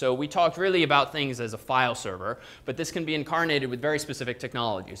ways. So we talked really about things as a file server, but this can be incarnated with very specific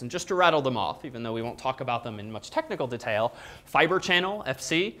technologies. And just to rattle them off, even though we won't talk about them in much technical detail, Fiber Channel,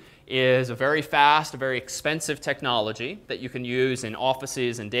 FC, is a very fast, very expensive technology that you can use in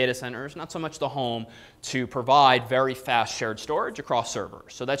offices and data centers, not so much the home, to provide very fast shared storage across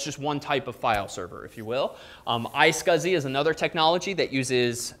servers. So that's just one type of file server, if you will. iSCSI is another technology that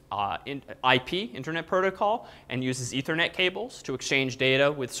uses IP, Internet Protocol, and uses Ethernet cables to exchange data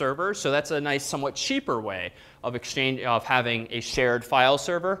with servers. So that's a nice, somewhat cheaper way of having a shared file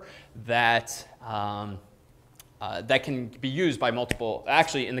server that that can be used by multiple.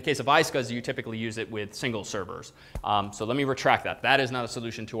 Actually, in the case of iSCSI, you typically use it with single servers. So let me retract that. That is not a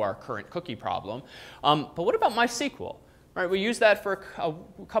solution to our current cookie problem. But what about MySQL? Right, we used that for a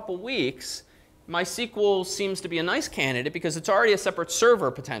couple weeks. MySQL seems to be a nice candidate because it's already a separate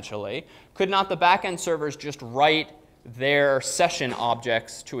server potentially. Could not the backend servers just write their session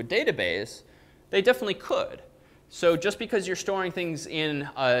objects to a database? They definitely could. So just because you're storing things in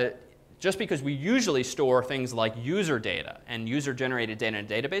just because we usually store things like user data and user-generated data in a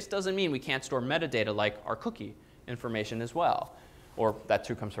database doesn't mean we can't store metadata like our cookie information as well. Or that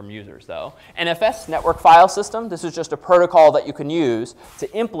too comes from users, though. NFS, Network File System, this is just a protocol that you can use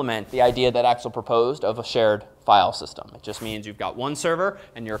to implement the idea that Axel proposed of a shared file system. It just means you've got one server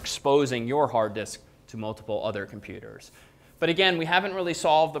and you're exposing your hard disk to multiple other computers. But again, we haven't really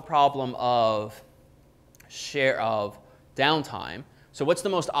solved the problem of downtime. So what's the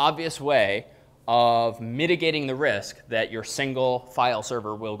most obvious way of mitigating the risk that your single file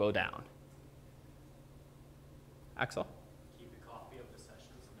server will go down? Axel? Keep a copy of the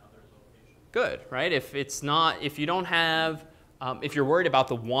sessions in other locations. Good, right? If you don't have, if you're worried about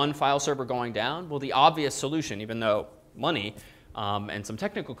the one file server going down, well, the obvious solution, even though money and some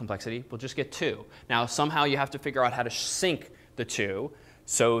technical complexity, will just get 2. Now, somehow you have to figure out how to sync the 2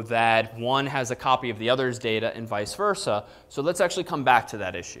 so that one has a copy of the other's data and vice versa. So let's actually come back to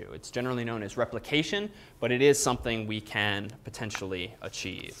that issue. It's generally known as replication, but it is something we can potentially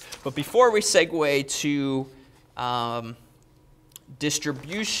achieve. But before we segue to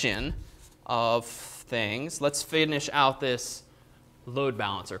distribution of things, let's finish out this load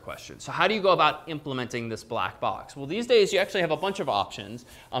balancer question. So how do you go about implementing this black box? Well, these days you actually have a bunch of options.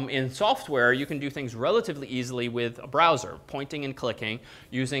 In software, you can do things relatively easily with a browser, pointing and clicking,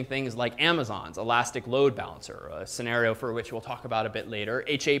 using things like Amazon's Elastic Load Balancer, a scenario for which we'll talk about a bit later.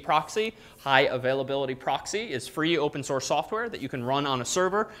 HA Proxy, High Availability Proxy, is free open source software that you can run on a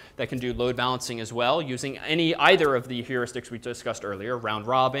server that can do load balancing as well, using either of the heuristics we discussed earlier, round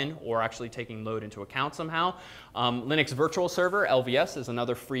robin, or actually taking load into account somehow. Linux Virtual Server, LVS, is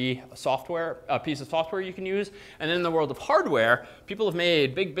another free piece of software you can use. And then in the world of hardware, people have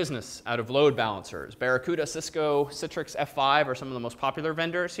made big business out of load balancers. Barracuda, Cisco, Citrix F5 are some of the most popular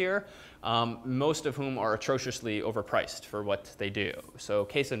vendors here, most of whom are atrociously overpriced for what they do. So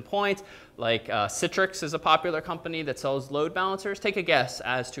case in point, like Citrix is a popular company that sells load balancers. Take a guess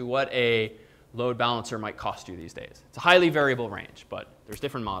as to what a load balancer might cost you these days. It's a highly variable range, but there's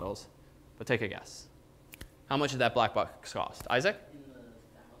different models. But take a guess. How much did that black box cost? Isaac? In the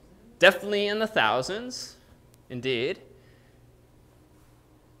thousands? Definitely in the thousands, indeed.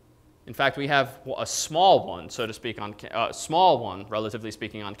 In fact, we have a small one, so to speak, small one, relatively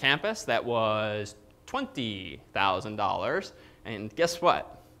speaking, on campus that was $20,000. And guess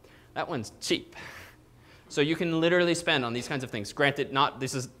what? That one's cheap. So you can literally spend on these kinds of things. Granted,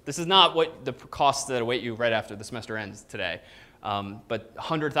 this is not what the costs that await you right after the semester ends today. But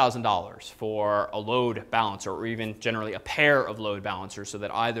 $100,000 for a load balancer, or even generally a pair of load balancers, so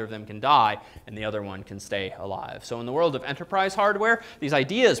that either of them can die and the other one can stay alive. So in the world of enterprise hardware, these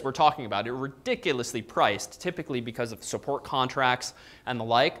ideas we're talking about are ridiculously priced, typically because of support contracts and the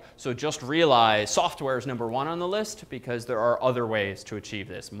like. So just realize software is number one on the list, because there are other ways to achieve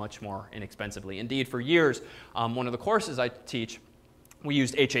this much more inexpensively. Indeed, for years, one of the courses I teach, we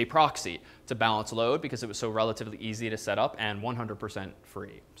used HA Proxy to balance load because it was so relatively easy to set up and 100%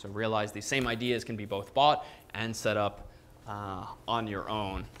 free. So realize these same ideas can be both bought and set up on your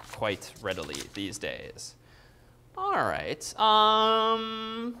own quite readily these days. All right,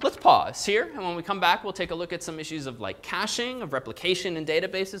 let's pause here, and when we come back, we'll take a look at some issues of like caching, of replication in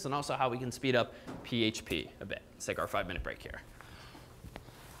databases, and also how we can speed up PHP a bit. Let's take our 5-minute break here.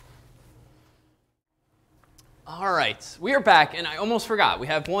 All right, we are back, and I almost forgot. We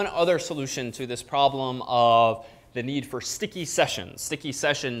have one other solution to this problem of the need for sticky sessions. Sticky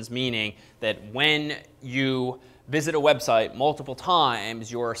sessions meaning that when you visit a website multiple times,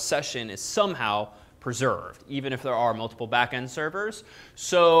 your session is somehow preserved, even if there are multiple backend servers.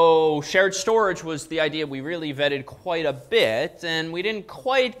 So shared storage was the idea we really vetted quite a bit, and we didn't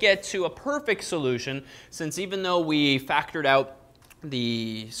quite get to a perfect solution, since even though we factored out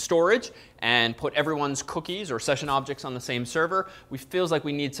the storage and put everyone's cookies or session objects on the same server, we feels like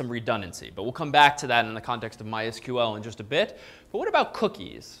we need some redundancy. But we'll come back to that in the context of MySQL in just a bit. But what about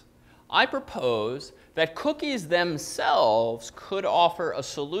cookies? I propose that cookies themselves could offer a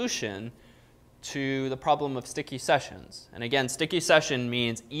solution to the problem of sticky sessions. And again, sticky session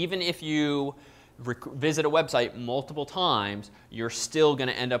means even if you visit a website multiple times, you're still going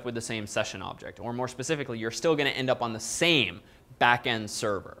to end up with the same session object. Or more specifically, you're still going to end up on the same backend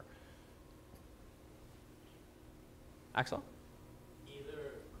server. Axel?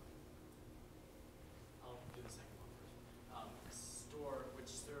 Either, I'll do the second one first. Store which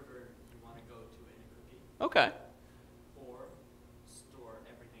server you want to go to in a cookie. Okay. Or store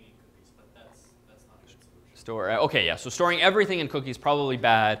everything in cookies, but that's not a good solution. Okay, yeah, so storing everything in cookies is probably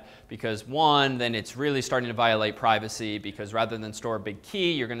bad, because one, then it's really starting to violate privacy, because rather than store a big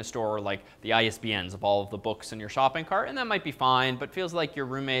key, you're going to store like the ISBNs of all of the books in your shopping cart, and that might be fine, but feels like your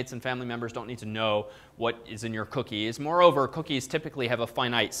roommates and family members don't need to know what is in your cookies. Moreover, cookies typically have a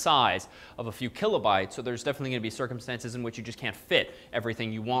finite size of a few kilobytes, so there's definitely going to be circumstances in which you just can't fit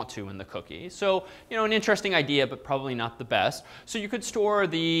everything you want to in the cookie. So, you know, an interesting idea, but probably not the best. So you could store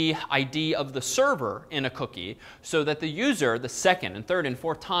the ID of the server in a cookie so that the user, the second and third and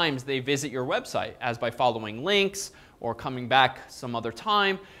fourth times they visit your website, as by following links or coming back some other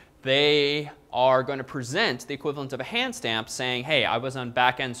time, they are going to present the equivalent of a hand stamp saying, hey, I was on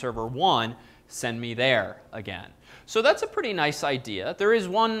backend server 1, send me there again. So that's a pretty nice idea. There is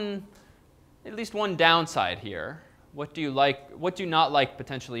at least one downside here. What do you not like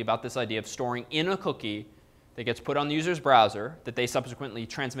potentially about this idea of storing in a cookie that gets put on the user's browser, that they subsequently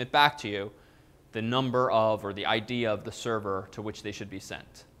transmit back to you, the number of, or the ID of the server to which they should be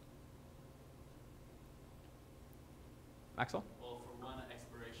sent? Maxwell? Well, for one,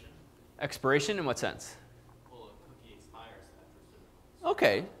 expiration. Expiration in what sense? Well, a cookie expires after a certain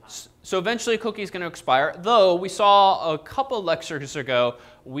Okay, so eventually a cookie is going to expire, though we saw a couple lectures ago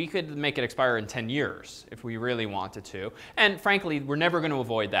we could make it expire in 10 years if we really wanted to. And frankly, we're never going to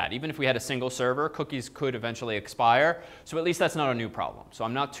avoid that. Even if we had a single server, cookies could eventually expire. So at least that's not a new problem. So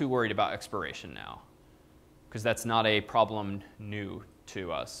I'm not too worried about expiration now, because that's not a problem new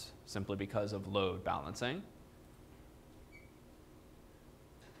to us simply because of load balancing.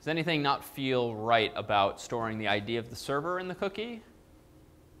 Does anything not feel right about storing the ID of the server in the cookie?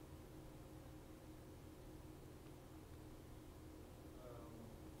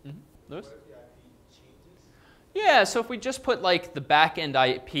 Lewis? What if the IP changes? Yeah, so if we just put like the backend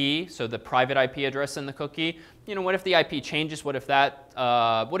IP, so the private IP address in the cookie, you know, what if the IP changes? What if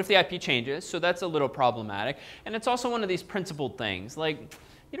the IP changes? So that's a little problematic. And it's also one of these principled things. Like,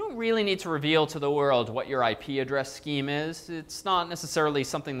 you don't really need to reveal to the world what your IP address scheme is. It's not necessarily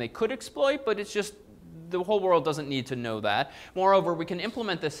something they could exploit, but it's just the whole world doesn't need to know that. Moreover, we can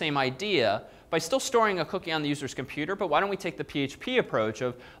implement the same idea by still storing a cookie on the user's computer, but why don't we take the PHP approach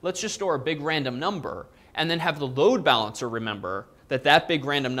of let's just store a big random number and then have the load balancer remember that that big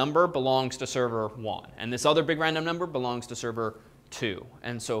random number belongs to server 1 and this other big random number belongs to server 2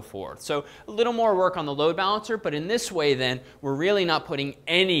 and so forth. So a little more work on the load balancer, but in this way then we're really not putting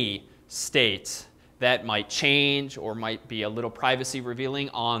any state that might change or might be a little privacy revealing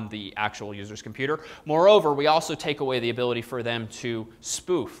on the actual user's computer. Moreover, we also take away the ability for them to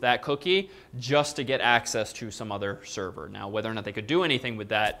spoof that cookie just to get access to some other server. Now, whether or not they could do anything with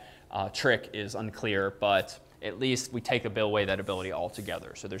that trick is unclear, but at least we take away that ability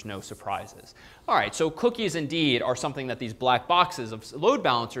altogether, so there's no surprises. All right, so cookies indeed are something that these black boxes of load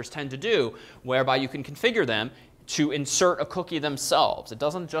balancers tend to do, whereby you can configure them to insert a cookie themselves. It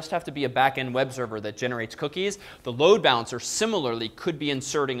doesn't just have to be a back-end web server that generates cookies. The load balancer similarly could be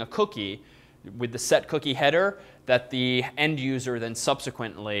inserting a cookie with the set cookie header that the end user then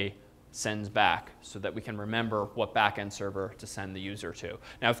subsequently sends back so that we can remember what back-end server to send the user to.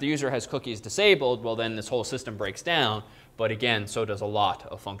 Now, if the user has cookies disabled, well, then this whole system breaks down. But again, so does a lot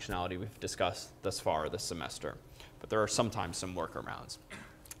of functionality we've discussed thus far this semester. But there are sometimes some workarounds.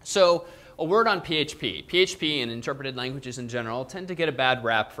 So a word on PHP. PHP and interpreted languages in general tend to get a bad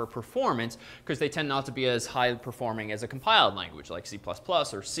rap for performance because they tend not to be as high performing as a compiled language like C++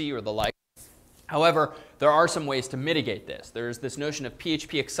 or C or the like. However, there are some ways to mitigate this. There's this notion of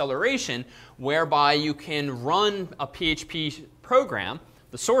PHP acceleration whereby you can run a PHP program,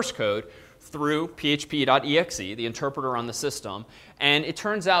 the source code, through php.exe, the interpreter on the system. And it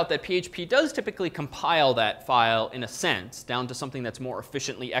turns out that PHP does typically compile that file in a sense down to something that's more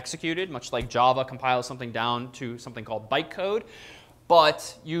efficiently executed, much like Java compiles something down to something called bytecode.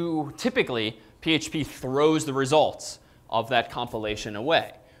 But you typically, PHP throws the results of that compilation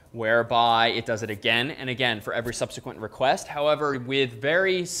away, whereby it does it again and again for every subsequent request. However, with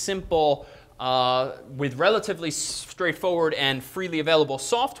very simple with relatively straightforward and freely available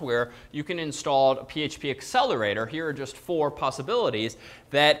software, you can install a PHP accelerator. Here are just 4 possibilities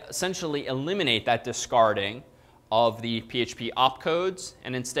that essentially eliminate that discarding of the PHP opcodes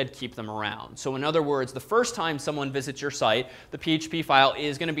and instead keep them around. So in other words, the first time someone visits your site, the PHP file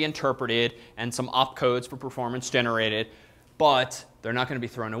is going to be interpreted and some opcodes for performance generated, but they're not going to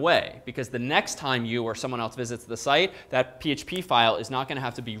be thrown away because the next time you or someone else visits the site, that PHP file is not going to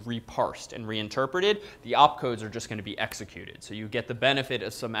have to be reparsed and reinterpreted. The opcodes are just going to be executed. So you get the benefit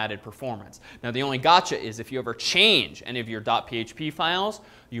of some added performance. Now, the only gotcha is if you ever change any of your .php files,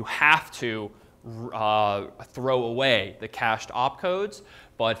 you have to throw away the cached opcodes.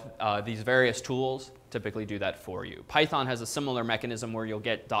 But these various tools typically do that for you. Python has a similar mechanism where you'll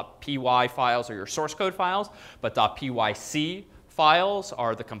get .py files or your source code files, but .pyc files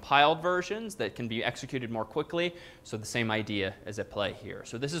are the compiled versions that can be executed more quickly. So the same idea is at play here.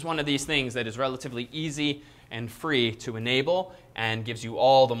 So this is one of these things that is relatively easy and free to enable and gives you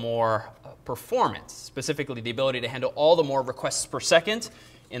all the more performance, specifically the ability to handle all the more requests per second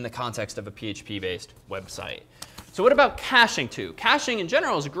in the context of a PHP-based website. So what about caching too? Caching in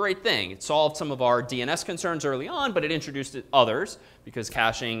general is a great thing. It solved some of our DNS concerns early on, but it introduced others because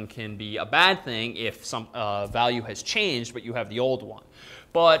caching can be a bad thing if some value has changed, but you have the old one.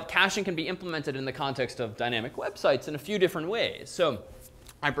 But caching can be implemented in the context of dynamic websites in a few different ways. So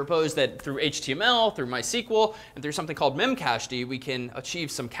I propose that through HTML, through MySQL, and through something called memcached, we can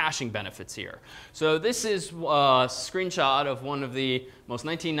achieve some caching benefits here. So this is a screenshot of one of the most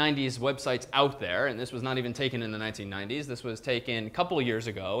 1990s websites out there, and this was not even taken in the 1990s. This was taken a couple of years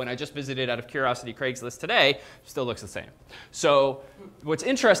ago, and I just visited out of curiosity Craigslist today. Still looks the same. So what's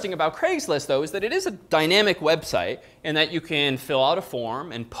interesting about Craigslist, though, is that it is a dynamic website in that you can fill out a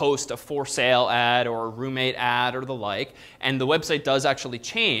form and post a for sale ad or a roommate ad or the like, and the website does actually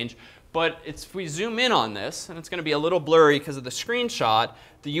change. But if we zoom in on this, and it's going to be a little blurry because of the screenshot,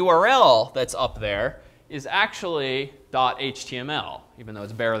 the URL that's up there is actually .html, even though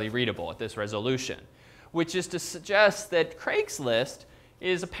it's barely readable at this resolution, which is to suggest that Craigslist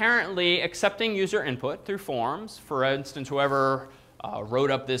is apparently accepting user input through forms. For instance, whoever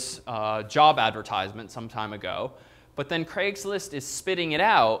wrote up this job advertisement some time ago, but then Craigslist is spitting it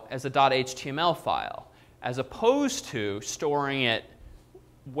out as a .html file, as opposed to storing it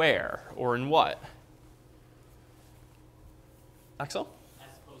where or in what? Axel?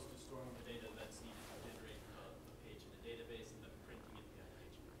 As opposed to storing the data that's needed to generate the page in a database and then printing it via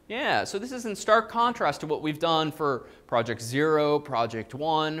PHP. Yeah, so this is in stark contrast to what we've done for Project 0, Project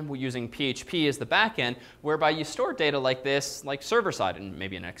 1, we're using PHP as the backend, whereby you store data like this, like server-side, in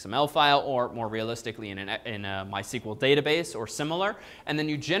maybe an XML file, or more realistically in a MySQL database or similar, and then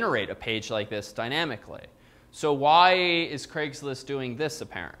you generate a page like this dynamically. So why is Craigslist doing this,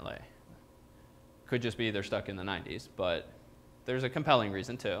 apparently? Could just be they're stuck in the 90s, but there's a compelling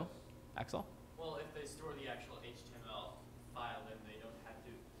reason, too. Axel? Well, if they store the actual HTML file, then they don't have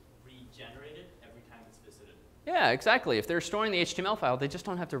to regenerate it every time it's visited. Yeah, exactly. If they're storing the HTML file, they just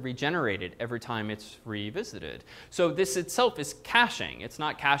don't have to regenerate it every time it's revisited. So this itself is caching. It's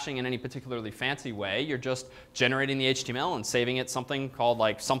not caching in any particularly fancy way. You're just generating the HTML and saving it something called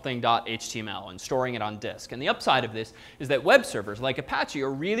like something.html and storing it on disk. And the upside of this is that web servers like Apache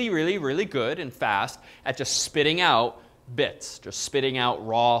are really, really, really good and fast at just spitting out bits, just spitting out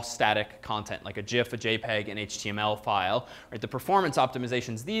raw static content like a GIF, a JPEG, an HTML file. Right? The performance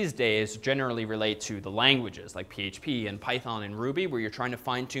optimizations these days generally relate to the languages like PHP and Python and Ruby, where you're trying to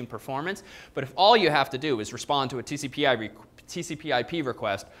fine-tune performance. But if all you have to do is respond to a TCP/IP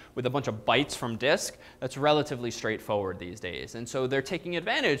request with a bunch of bytes from disk, that's relatively straightforward these days. And so they're taking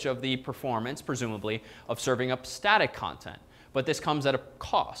advantage of the performance, presumably, of serving up static content. But this comes at a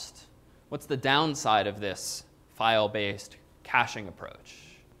cost. What's the downside of this file-based caching approach?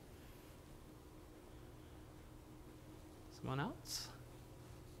 Someone else?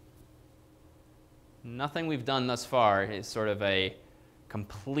 Nothing we've done thus far is sort of a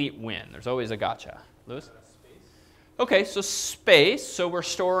complete win. There's always a gotcha. Lewis? Okay, so space. So we're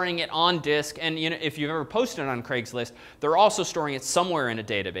storing it on disk, and you know, if you've ever posted it on Craigslist, they're also storing it somewhere in a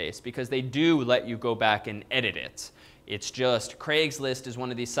database because they do let you go back and edit it. It's just Craigslist is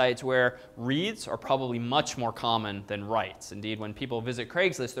one of these sites where reads are probably much more common than writes. Indeed, when people visit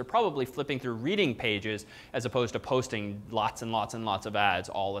Craigslist, they're probably flipping through reading pages as opposed to posting lots and lots and lots of ads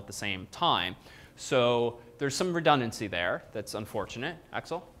all at the same time. So there's some redundancy there that's unfortunate.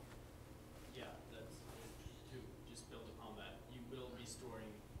 Axel? Yeah, that's to just build upon that. You will be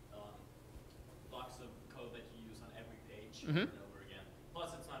storing blocks of code that you use on every page over and over again.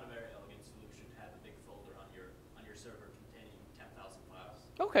 Plus, it's not a very elegant solution to have a big folder on your server containing 10,000 files.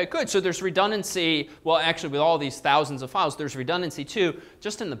 Okay, good. So there's redundancy. Well, actually, with all these thousands of files, there's redundancy too,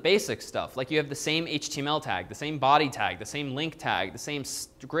 just in the basic stuff. Like you have the same HTML tag, the same body tag, the same link tag, the same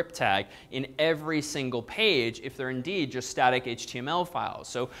script tag in every single page if they're indeed just static HTML files.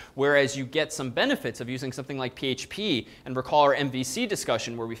 So whereas you get some benefits of using something like PHP, and recall our MVC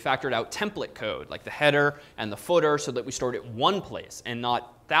discussion where we factored out template code, like the header and the footer, so that we stored it one place and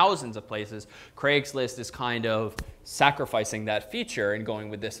not thousands of places, Craigslist is kind of sacrificing that feature and going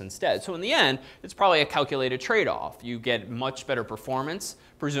with this instead. So in the end, it's probably a calculated trade-off. You get much better performance,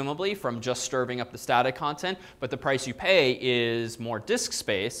 presumably, from just serving up the static content, but the price you pay is more disk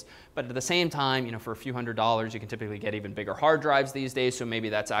space. But at the same time, you know, for a few $100s, you can typically get even bigger hard drives these days, so maybe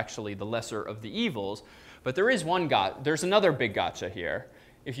that's actually the lesser of the evils. But there is there's another big gotcha here.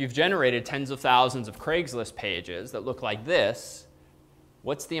 If you've generated tens of thousands of Craigslist pages that look like this,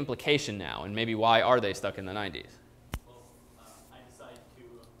 what's the implication now, and maybe why are they stuck in the 90s? Well, I decided to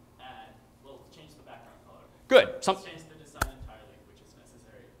change the background color. Good. Change the design entirely, which is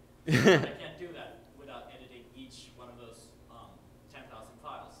necessary. I can't do that without editing each one of those 10,000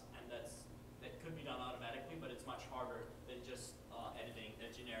 files, and that could be done automatically, but it's much harder than just editing a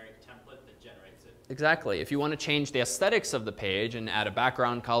generic template that generates it. Exactly. If you want to change the aesthetics of the page and add a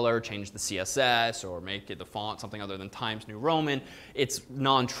background color, change the CSS, or make it the font something other than Times New Roman, it's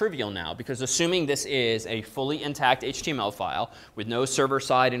non-trivial now, because assuming this is a fully intact HTML file with no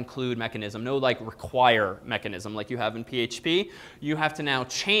server-side include mechanism, no like require mechanism like you have in PHP, you have to now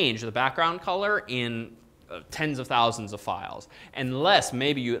change the background color in tens of thousands of files, unless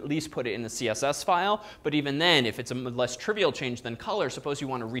maybe you at least put it in the CSS file. But even then, if it's a less trivial change than color, suppose you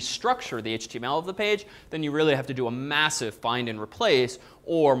want to restructure the HTML of the page, then you really have to do a massive find and replace,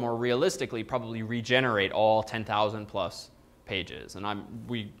 or more realistically, probably regenerate all 10,000 plus pages. And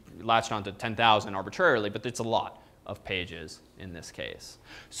we latched onto 10,000 arbitrarily, but it's a lot of pages in this case.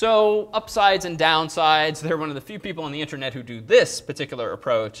 So upsides and downsides. They're one of the few people on the internet who do this particular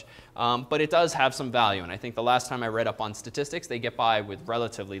approach, but it does have some value. And I think the last time I read up on statistics, they get by with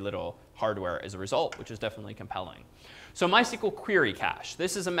relatively little hardware as a result, which is definitely compelling. So MySQL Query Cache.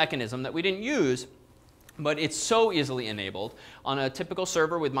 This is a mechanism that we didn't use, but it's so easily enabled. On a typical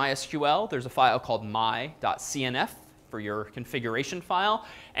server with MySQL, there's a file called my.cnf for your configuration file,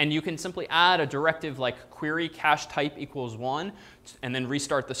 and you can simply add a directive like query cache type equals 1 and then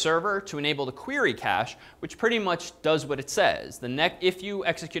restart the server to enable the query cache, which pretty much does what it says. If you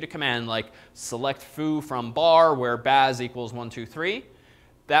execute a command like select foo from bar where baz equals 1, 2, 3,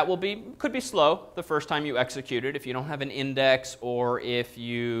 that could be slow the first time you execute it if you don't have an index or if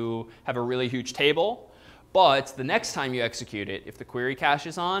you have a really huge table. But the next time you execute it, if the query cache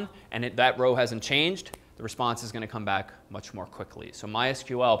is on and that row hasn't changed, the response is going to come back much more quickly. So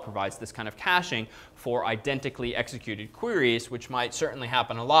MySQL provides this kind of caching for identically executed queries, which might certainly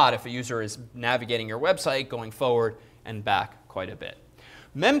happen a lot if a user is navigating your website, going forward and back quite a bit.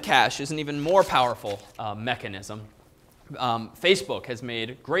 Memcache is an even more powerful mechanism. Facebook has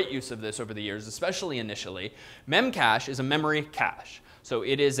made great use of this over the years, especially initially. Memcache is a memory cache. So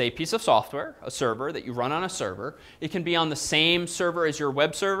it is a piece of software, a server that you run on a server. It can be on the same server as your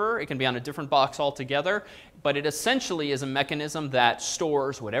web server. It can be on a different box altogether. But it essentially is a mechanism that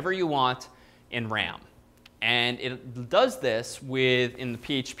stores whatever you want in RAM. And it does this in the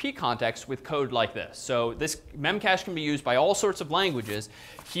PHP context with code like this. So this Memcache can be used by all sorts of languages.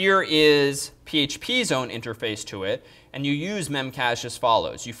 Here is PHP's own interface to it. And you use Memcache as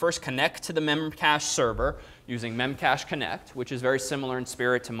follows. You first connect to the Memcache server using Memcache Connect, which is very similar in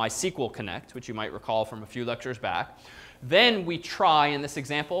spirit to MySQL Connect, which you might recall from a few lectures back. Then we try, in this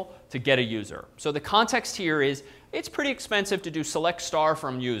example, to get a user. So the context here is it's pretty expensive to do select star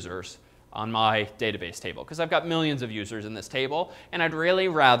from users on my database table, because I've got millions of users in this table, and I'd really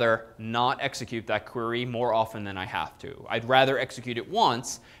rather not execute that query more often than I have to. I'd rather execute it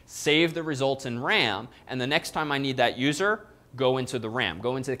once, save the results in RAM, and the next time I need that user, go into the RAM,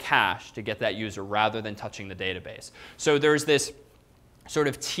 go into the cache to get that user rather than touching the database. So there's this sort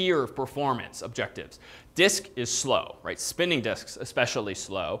of tier of performance objectives. Disk is slow, right? Spinning disks especially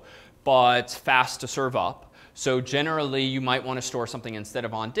slow, but fast to serve up. So generally, you might want to store something instead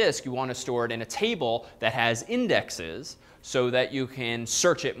of on disk. You want to store it in a table that has indexes so that you can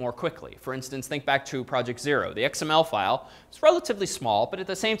search it more quickly. For instance, think back to Project Zero. The XML file is relatively small, but at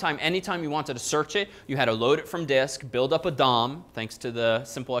the same time, anytime you wanted to search it, you had to load it from disk, build up a DOM, thanks to the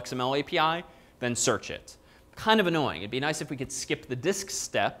simple XML API, then search it. Kind of annoying. It'd be nice if we could skip the disk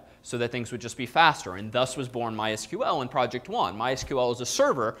step so that things would just be faster. And thus was born MySQL in Project One. MySQL is a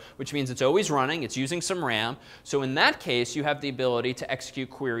server, which means it's always running. It's using some RAM. So in that case, you have the ability to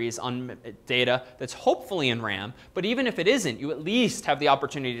execute queries on data that's hopefully in RAM. But even if it isn't, you at least have the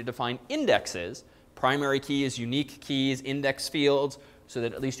opportunity to define indexes, primary keys, unique keys, index fields, so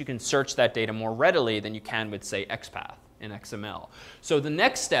that at least you can search that data more readily than you can with, say, XPath in XML. So the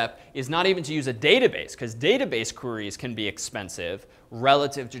next step is not even to use a database, because database queries can be expensive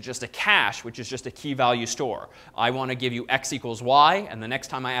relative to just a cache, which is just a key value store. I want to give you x equals y, and the next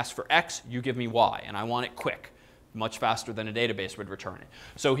time I ask for x, you give me y, and I want it quick, much faster than a database would return it.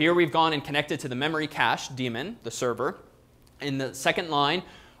 So here we've gone and connected to the memory cache daemon, the server. In the second line,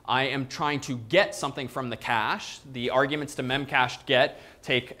 I am trying to get something from the cache. The arguments to memcache get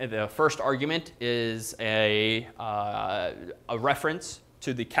take the first argument is a reference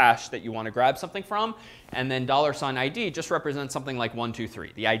to the cache that you want to grab something from, and then $ID just represents something like 1, 2,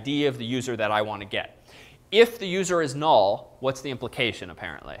 3, the ID of the user that I want to get. If the user is null, what's the implication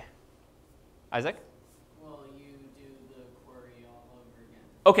apparently? Isaac? Well, you do the query all over again.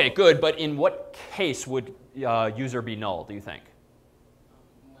 Okay, good, but in what case would user be null, do you think?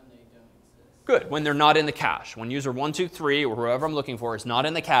 When they don't exist. Good, when they're not in the cache. When user 1, 2, 3, or whoever I'm looking for is not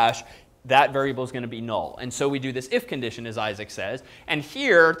in the cache, that variable is going to be null. And so we do this if condition, as Isaac says. And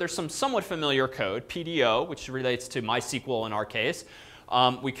here, there's some somewhat familiar code, PDO, which relates to MySQL in our case.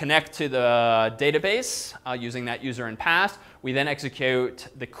 We connect to the database using that user and pass. We then execute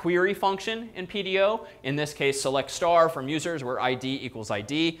the query function in PDO. In this case, select star from users where ID equals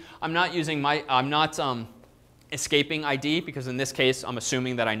ID. I'm not escaping ID, because in this case, I'm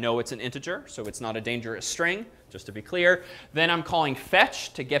assuming that I know it's an integer, so it's not a dangerous string, just to be clear. Then I'm calling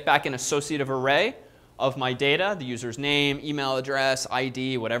fetch to get back an associative array of my data, the user's name, email address,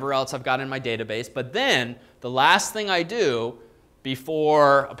 ID, whatever else I've got in my database. But then the last thing I do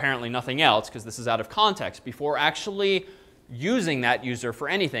before, apparently nothing else, because this is out of context, before actually using that user for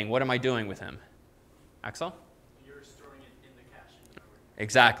anything, what am I doing with him? Axel? You're storing it in the cache.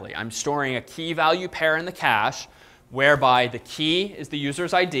 Exactly. I'm storing a key value pair in the cache, whereby the key is the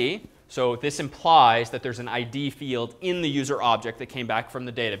user's ID. So this implies that there's an ID field in the user object that came back from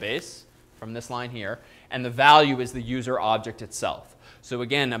the database, from this line here. And the value is the user object itself. So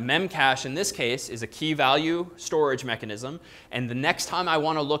again, a memcache in this case is a key value storage mechanism. And the next time I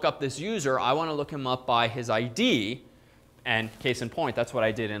want to look up this user, I want to look him up by his ID. And case in point, that's what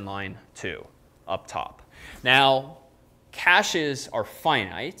I did in line 2 up top. Now, caches are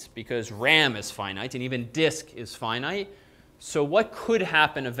finite because RAM is finite and even disk is finite. So what could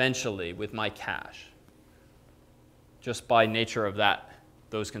happen eventually with my cache? Just by nature of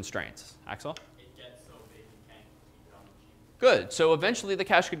those constraints. Axel? It gets so big you can't keep it on the machine. Good. So eventually the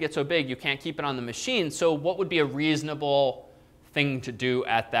cache could get so big you can't keep it on the machine. So what would be a reasonable thing to do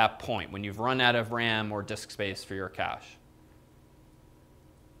at that point when you've run out of RAM or disk space for your cache?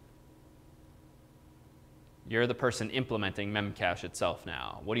 You're the person implementing memcache itself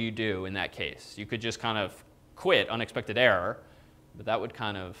now. What do you do in that case? You could just kind of quit, unexpected error, but that would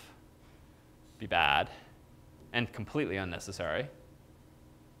kind of be bad and completely unnecessary.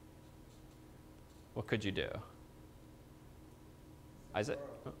 What could you do? Isaac?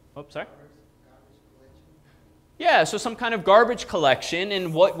 Oh, sorry? Yeah, so some kind of garbage collection.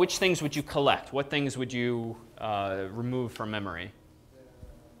 And which things would you collect? What things would you remove from memory?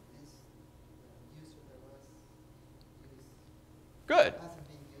 Good.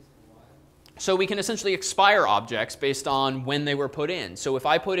 So we can essentially expire objects based on when they were put in. So if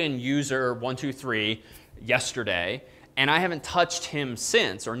I put in user 123 yesterday, and I haven't touched him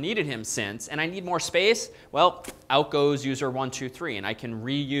since or needed him since, and I need more space, well, out goes user 123, and I can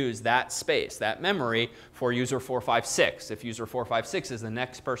reuse that space, that memory, for user 456, if user 456 is the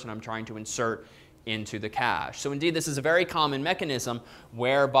next person I'm trying to insert into the cache. So indeed, this is a very common mechanism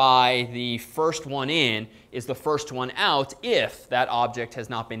whereby the first one in is the first one out if that object has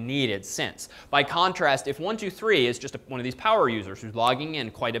not been needed since. By contrast, if 123 is just one of these power users who's logging in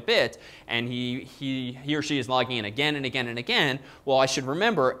quite a bit, and he or she is logging in again and again and again, well, I should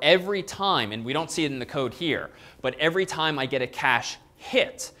remember every time, and we don't see it in the code here, but every time I get a cache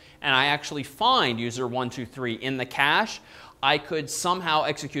hit, and I actually find user 123 in the cache, I could somehow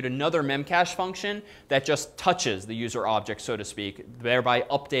execute another memcache function that just touches the user object, so to speak, thereby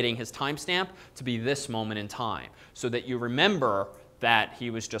updating his timestamp to be this moment in time, so that you remember that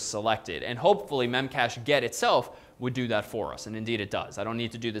he was just selected. And hopefully memcache get itself would do that for us, and indeed it does. I don't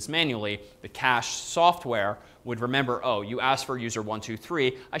need to do this manually. The cache software would remember, oh, you asked for user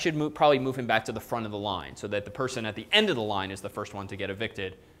 123. I should probably move him back to the front of the line so that the person at the end of the line is the first one to get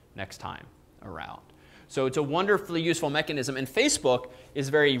evicted next time around. So it's a wonderfully useful mechanism. And Facebook is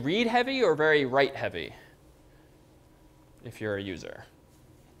very read-heavy or very write-heavy if you're a user.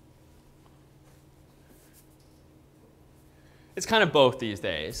 It's kind of both these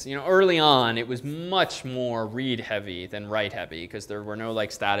days. You know, early on, it was much more read-heavy than write-heavy because there were no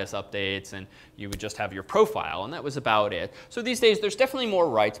like status updates, and you would just have your profile, and that was about it. So these days, there's definitely more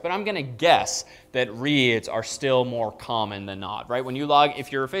writes, but I'm going to guess that reads are still more common than not, right? When you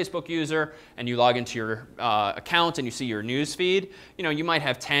if you're a Facebook user and you log into your account and you see your news feed, you know, you might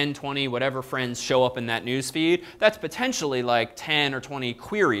have 10, 20, whatever friends show up in that news feed. That's potentially like 10 or 20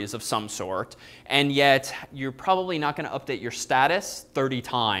 queries of some sort, and yet you're probably not going to update your status 30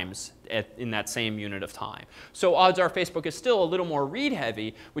 times in that same unit of time. So odds are Facebook is still a little more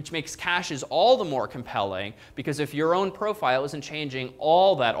read-heavy, which makes caches all the more compelling, because if your own profile isn't changing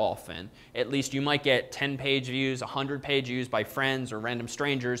all that often, at least you might get 10-page views, 100-page views by friends or random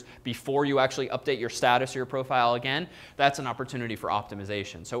strangers before you actually update your status or your profile again. That's an opportunity for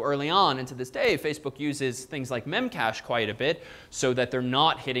optimization. So early on into this day, Facebook uses things like memcache quite a bit so that they're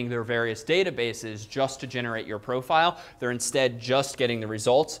not hitting their various databases just to generate your profile. They're instead just getting the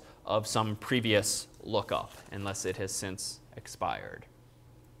results of some previous lookup, unless it has since expired.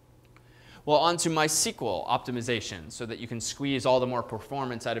 Well, on to MySQL optimization so that you can squeeze all the more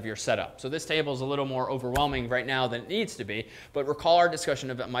performance out of your setup. So this table is a little more overwhelming right now than it needs to be, but recall our discussion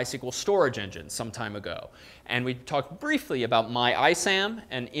about MySQL storage engines some time ago. And we talked briefly about MyISAM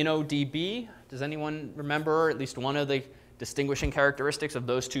and InnoDB. Does anyone remember at least one of the distinguishing characteristics of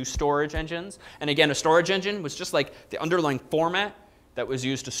those two storage engines? And again, a storage engine was just like the underlying format that was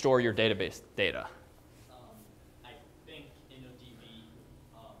used to store your database data. I think InnoDB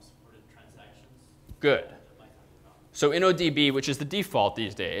supported transactions. Good. So InnoDB, which is the default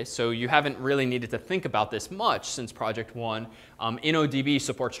these days, so you haven't really needed to think about this much since Project One. InnoDB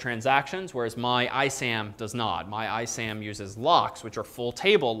supports transactions, whereas my ISAM does not. My ISAM uses locks, which are full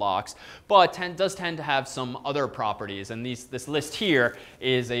table locks, but does tend to have some other properties. And this list here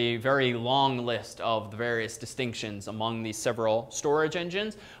is a very long list of the various distinctions among these several storage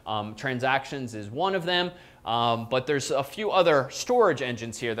engines. Transactions is one of them. But there's a few other storage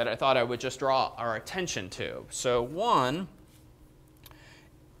engines here that I thought I would just draw our attention to. So one,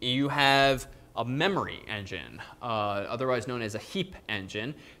 you have a memory engine, otherwise known as a heap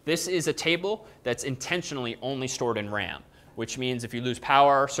engine. This is a table that's intentionally only stored in RAM, which means if you lose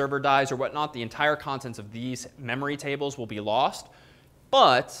power, server dies, or whatnot, the entire contents of these memory tables will be lost.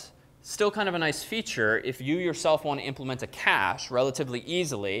 But still kind of a nice feature if you yourself want to implement a cache relatively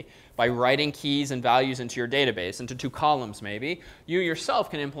easily by writing keys and values into your database, into 2 columns maybe. You yourself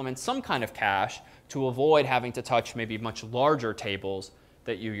can implement some kind of cache to avoid having to touch maybe much larger tables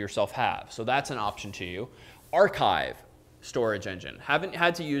that you yourself have. So that's an option to you. Archive storage engine. Haven't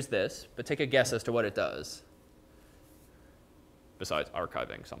had to use this, but take a guess as to what it does besides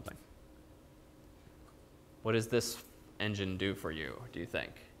archiving something. What does this engine do for you, do you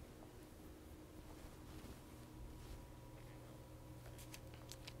think?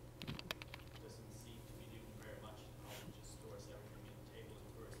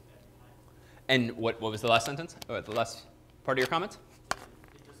 And what was the last sentence? Oh, the last part of your comment? It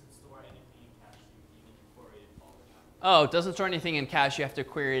doesn't store anything in cache. You need to query it all the time. Oh, it doesn't store anything in cache. You have to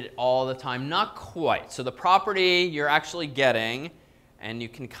query it all the time. Not quite. So the property you're actually getting, and you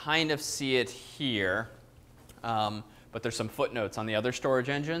can kind of see it here, but there's some footnotes on the other storage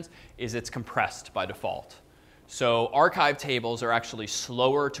engines, is it's compressed by default. So archive tables are actually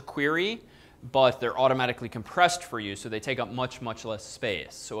slower to query, but they're automatically compressed for you, so they take up much, much less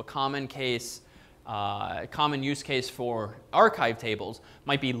space. So a common use case for archive tables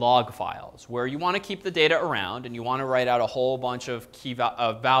might be log files, where you want to keep the data around and you want to write out a whole bunch of key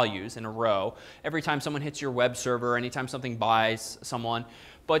values in a row every time someone hits your web server, anytime something buys someone.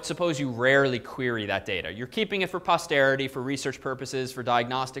 But suppose you rarely query that data. You're keeping it for posterity, for research purposes, for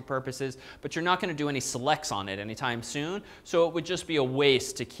diagnostic purposes, but you're not going to do any selects on it anytime soon. So it would just be a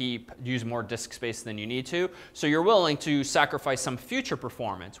waste to use more disk space than you need to. So you're willing to sacrifice some future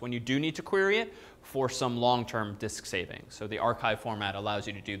performance when you do need to query it for some long-term disk savings. So the archive format allows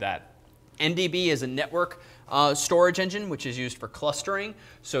you to do that. NDB is a network storage engine, which is used for clustering,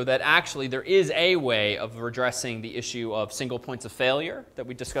 so that actually there is a way of addressing the issue of single points of failure that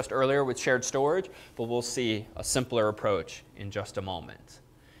we discussed earlier with shared storage, but we'll see a simpler approach in just a moment.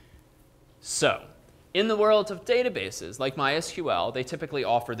 So in the world of databases like MySQL, they typically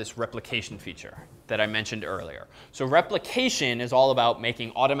offer this replication feature that I mentioned earlier. So replication is all about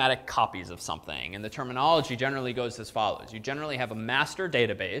making automatic copies of something. And the terminology generally goes as follows. You generally have a master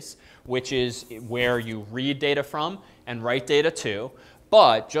database, which is where you read data from and write data to.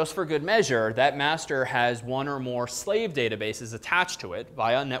 But just for good measure, that master has one or more slave databases attached to it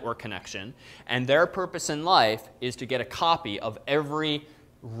via a network connection. And their purpose in life is to get a copy of every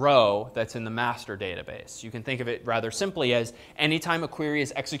row that's in the master database. You can think of it rather simply as anytime a query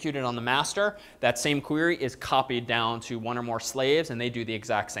is executed on the master, that same query is copied down to one or more slaves, and they do the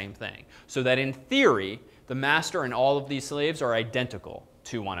exact same thing. So that in theory, the master and all of these slaves are identical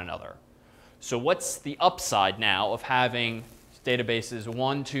to one another. So what's the upside now of having databases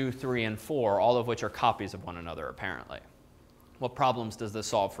 1, 2, 3, and 4, all of which are copies of one another, apparently? What problems does this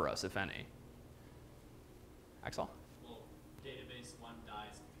solve for us, if any? Axel?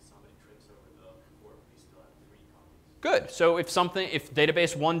 Good. So if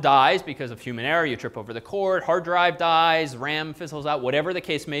database 1 dies because of human error, you trip over the cord, hard drive dies, RAM fizzles out, whatever the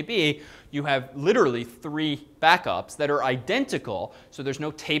case may be, you have literally 3 backups that are identical. So there's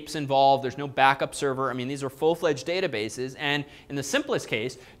no tapes involved, there's no backup server. I mean, these are full-fledged databases. And in the simplest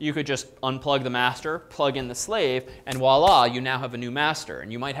case, you could just unplug the master, plug in the slave, and voila, you now have a new master.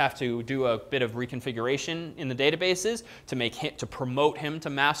 And you might have to do a bit of reconfiguration in the databases to promote him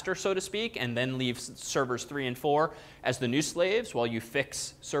to master, so to speak, and then leave servers 3 and 4 as the new slaves while you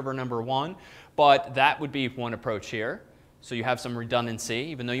fix server number 1. But that would be one approach here. So you have some redundancy.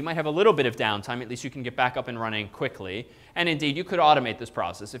 Even though you might have a little bit of downtime, at least you can get back up and running quickly. And indeed, you could automate this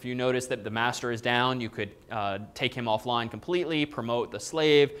process. If you notice that the master is down, you could take him offline completely, promote the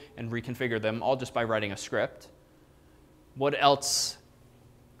slave, and reconfigure them all just by writing a script. What else?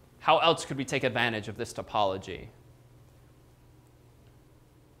 How else could we take advantage of this topology?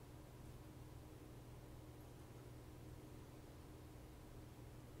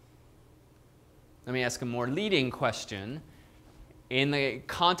 Let me ask a more leading question. In the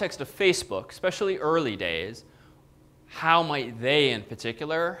context of Facebook, especially early days, how might they in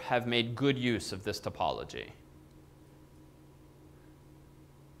particular have made good use of this topology?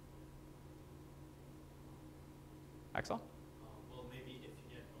 Axel? Well, maybe if you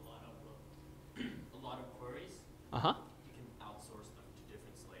get a lot of queries, Uh-huh. you can outsource them to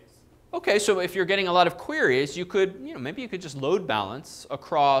different slaves. Okay, so if you're getting a lot of queries, you could, maybe you could just load balance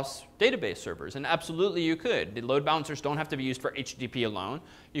across database servers, and absolutely you could. The load balancers don't have to be used for HTTP alone.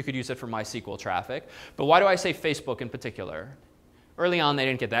 You could use it for MySQL traffic. But why do I say Facebook in particular? Early on, they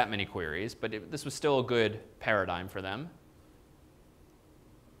didn't get that many queries, but this was still a good paradigm for them.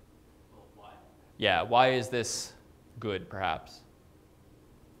 Well, why? Yeah, why is this good, perhaps?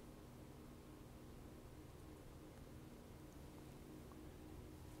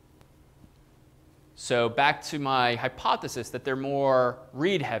 So back to my hypothesis that they're more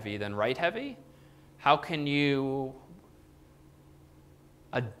read-heavy than write-heavy. How can you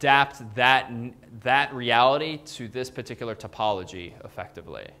adapt that reality to this particular topology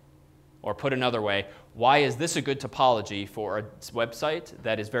effectively? Or put another way, why is this a good topology for a website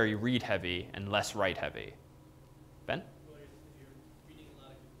that is very read-heavy and less write-heavy? Ben? Well, if you're reading a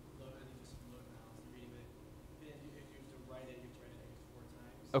lot of load, I think just load balance, you're reading it, if you have to write it, you have to write it 4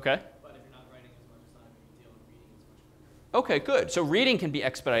 times. Okay. But if you're not writing as much, it's not a big deal, and reading is much quicker. Okay, good. So reading can be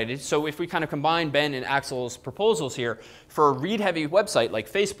expedited. So if we kind of combine Ben and Axel's proposals here, for a read-heavy website like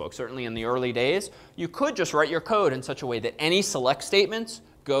Facebook, certainly in the early days, you could just write your code in such a way that any select statements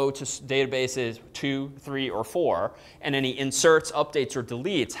go to databases 2, 3, or 4, and any inserts, updates, or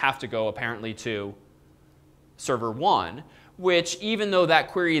deletes have to go apparently to server 1, which even though that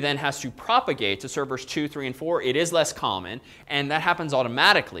query then has to propagate to servers 2, 3, and 4, it is less common, and that happens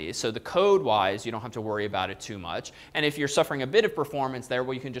automatically. So the code-wise, you don't have to worry about it too much. And if you're suffering a bit of performance there,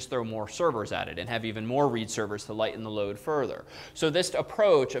 well, you can just throw more servers at it and have even more read servers to lighten the load further. So this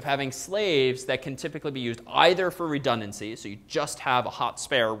approach of having slaves that can typically be used either for redundancy, so you just have a hot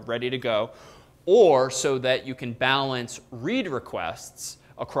spare ready to go, or so that you can balance read requests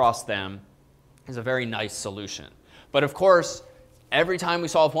across them is a very nice solution. But of course, every time we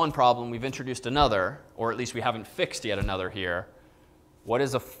solve one problem, we've introduced another, or at least we haven't fixed yet another here. What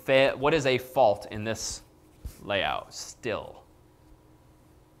is a fault in this layout still?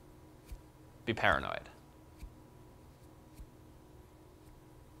 Be paranoid.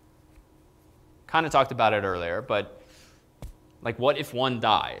 Kind of talked about it earlier, but like what if one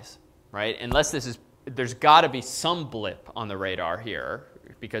dies, right? Unless there's got to be some blip on the radar here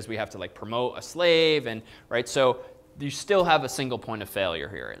because we have to like promote a slave and, right? So you still have a single point of failure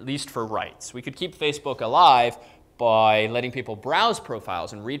here, at least for writes. We could keep Facebook alive by letting people browse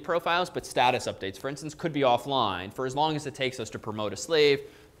profiles and read profiles, but status updates, for instance, could be offline for as long as it takes us to promote a slave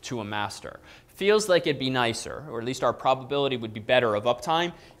to a master. Feels like it'd be nicer, or at least our probability would be better of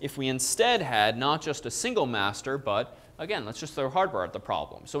uptime if we instead had not just a single master, but again, let's just throw hardware at the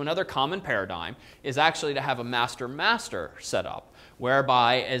problem. So another common paradigm is actually to have a master-master setup,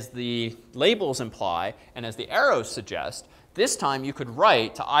 whereby, as the labels imply and as the arrows suggest, this time you could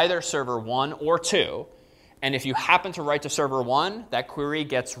write to either server 1 or 2. And if you happen to write to server 1, that query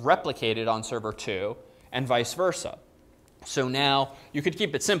gets replicated on server 2 and vice versa. So now you could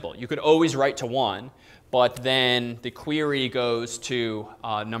keep it simple. You could always write to 1, but then the query goes to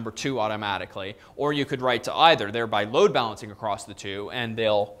number 2 automatically. Or you could write to either, thereby load balancing across the 2, and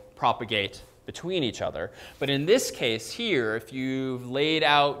they'll propagate between each other. But in this case here, if you've laid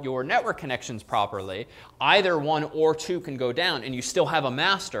out your network connections properly, either 1 or 2 can go down, and you still have a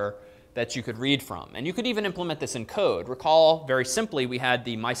master that you could read from. And you could even implement this in code. Recall, very simply, we had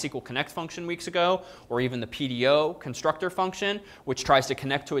the MySQL connect function weeks ago, or even the PDO constructor function, which tries to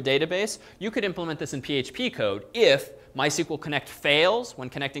connect to a database. You could implement this in PHP code. If MySQL connect fails when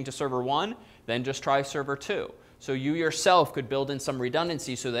connecting to server 1, then just try server 2. So you yourself could build in some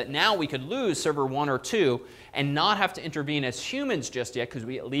redundancy so that now we could lose server 1 or 2 and not have to intervene as humans just yet, because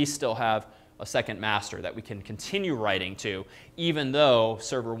we at least still have a second master that we can continue writing to, even though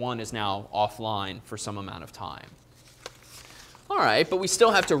server 1 is now offline for some amount of time. All right, but we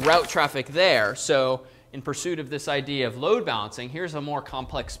still have to route traffic there. So in pursuit of this idea of load balancing, here's a more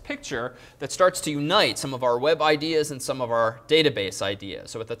complex picture that starts to unite some of our web ideas and some of our database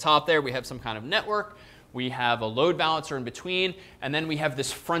ideas. So at the top there, we have some kind of network. We have a load balancer in between, and then we have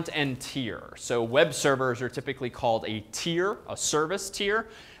this front-end tier. So web servers are typically called a tier, a service tier.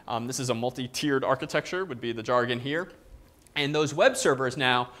 This is a multi-tiered architecture, would be the jargon here. And those web servers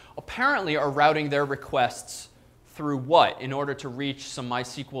now apparently are routing their requests through what in order to reach some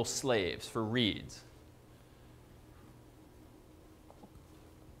MySQL slaves for reads?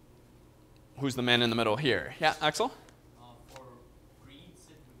 Who's the man in the middle here? Yeah, Axel? For reads,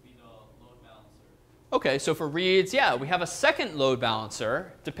 it would be the load balancer. Okay, so for reads, yeah, we have a second load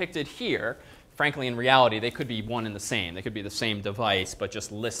balancer depicted here. Frankly, in reality, they could be one and the same. They could be the same device, but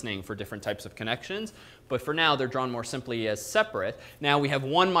just listening for different types of connections. But for now, they're drawn more simply as separate. Now we have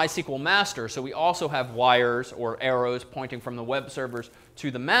one MySQL master, so we also have wires or arrows pointing from the web servers to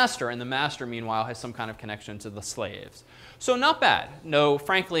the master, and the master, meanwhile, has some kind of connection to the slaves. So not bad. No,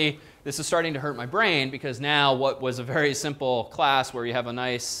 frankly, this is starting to hurt my brain because now what was a very simple class where you have a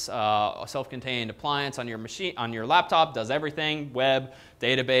nice self-contained appliance on your machine, on your laptop, does everything, web,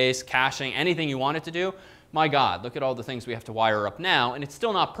 database, caching, anything you want it to do. My God, look at all the things we have to wire up now, and it's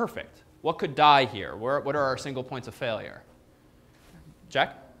still not perfect. What could die here? What are our single points of failure?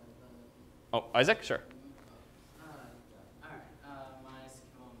 Jack? Oh, Isaac? Sure.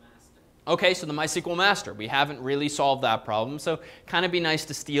 Okay, so the MySQL master. We haven't really solved that problem. So kind of be nice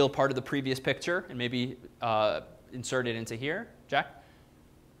to steal part of the previous picture and maybe insert it into here. Jack?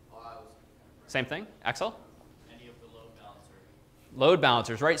 Same thing. Axel? Any of the load balancers. Load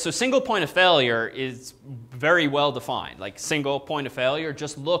balancers, right? So single point of failure is very well defined. Like single point of failure,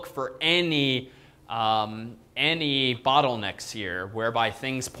 just look for any bottlenecks here whereby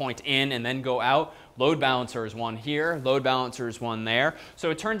things point in and then go out. Load balancer is one here, load balancer is one there.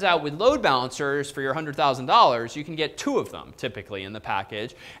 So it turns out with load balancers for your $100,000, you can get 2 of them typically in the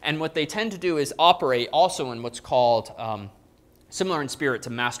package. And what they tend to do is operate also in what's called, similar in spirit to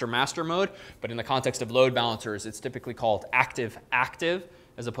master-master mode, but in the context of load balancers, it's typically called active-active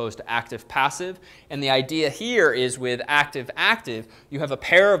as opposed to active-passive. And the idea here is with active-active, you have a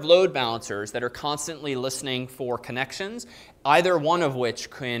pair of load balancers that are constantly listening for connections, either one of which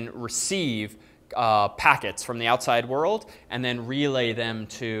can receive packets from the outside world and then relay them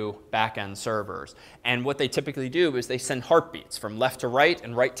to back-end servers. And what they typically do is they send heartbeats from left to right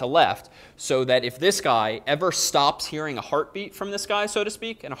and right to left so that if this guy ever stops hearing a heartbeat from this guy, so to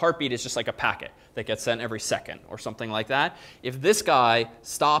speak, and a heartbeat is just like a packet that gets sent every second or something like that. If this guy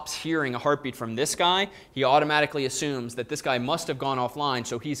stops hearing a heartbeat from this guy, he automatically assumes that this guy must have gone offline,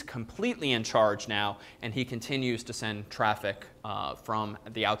 so he's completely in charge now, and he continues to send traffic from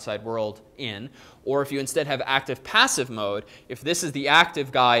the outside world in. Or if you instead have active-passive mode, if this is the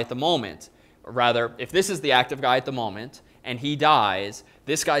active guy at the moment, or rather, if this is the active guy at the moment, and he dies,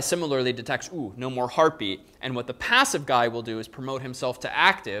 this guy similarly detects, ooh, no more heartbeat. And what the passive guy will do is promote himself to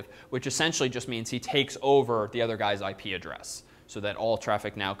active, which essentially just means he takes over the other guy's IP address so that all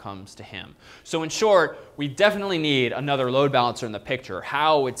traffic now comes to him. So in short, we definitely need another load balancer in the picture.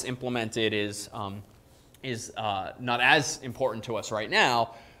 How it's implemented is not as important to us right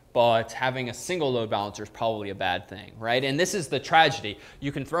now, but having a single load balancer is probably a bad thing, right? And this is the tragedy.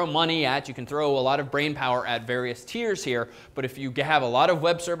 You can throw money at, you can throw a lot of brain power at various tiers here, but if you have a lot of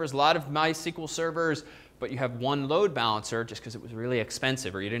web servers, a lot of MySQL servers, but you have one load balancer just because it was really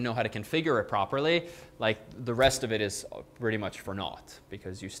expensive or you didn't know how to configure it properly, like the rest of it is pretty much for naught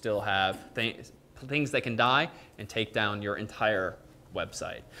because you still have things that can die and take down your entire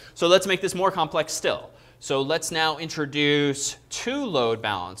website. So let's make this more complex still. So let's now introduce 2 load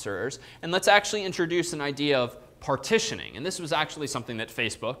balancers, and let's actually introduce an idea of partitioning. And this was actually something that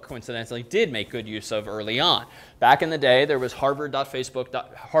Facebook, coincidentally, did make good use of early on. Back in the day, there was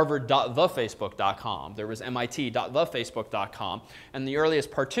harvard.thefacebook.com. There was mit.thefacebook.com. And the earliest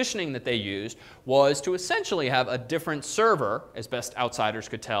partitioning that they used was to essentially have a different server, as best outsiders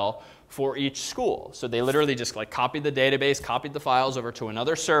could tell, for each school. So they literally just like copied the database, copied the files over to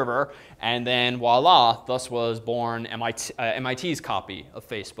another server, and then voila, thus was born MIT's copy of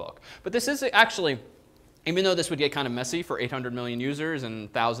Facebook. But this is actually, even though this would get kind of messy for 800 million users and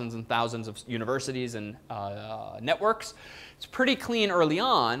thousands of universities and networks, it's pretty clean early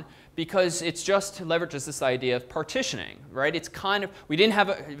on because it's just leverages this idea of partitioning, right? It's kind of,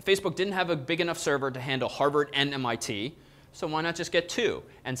 Facebook didn't have a big enough server to handle Harvard and MIT. So why not just get 2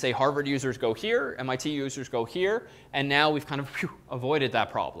 and say Harvard users go here, MIT users go here, and now we've kind of avoided that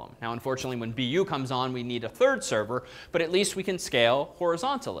problem. Now, unfortunately, when BU comes on, we need a 3rd server, but at least we can scale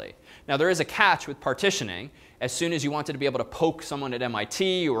horizontally. Now, there is a catch with partitioning. As soon as you wanted to be able to poke someone at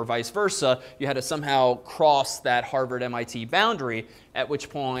MIT or vice versa, you had to somehow cross that Harvard-MIT boundary, at which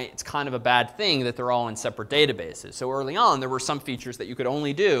point it's kind of a bad thing that they're all in separate databases. So early on, there were some features that you could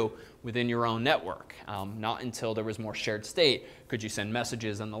only do within your own network. Not until there was more shared state could you send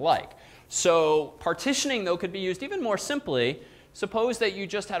messages and the like. So partitioning, though, could be used even more simply. Suppose that you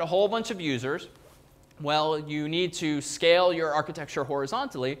just had a whole bunch of users. Well, you need to scale your architecture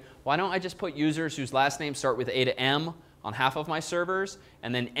horizontally. Why don't I just put users whose last names start with A to M on half of my servers,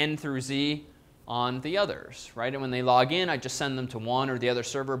 and then N through Z on the others, right? And when they log in, I just send them to one or the other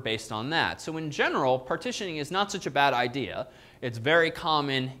server based on that. So in general, partitioning is not such a bad idea. It's very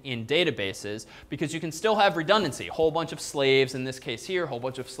common in databases because you can still have redundancy, a whole bunch of slaves in this case here, a whole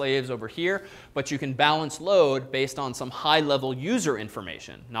bunch of slaves over here, but you can balance load based on some high-level user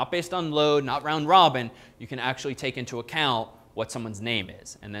information, not based on load, not round robin. You can actually take into account what someone's name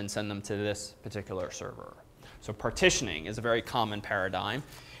is and then send them to this particular server. So partitioning is a very common paradigm.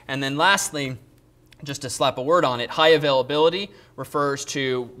 And then lastly, just to slap a word on it, high availability refers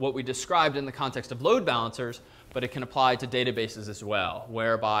to what we described in the context of load balancers, but it can apply to databases as well,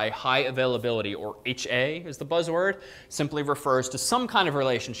 whereby high availability, or HA is the buzzword, simply refers to some kind of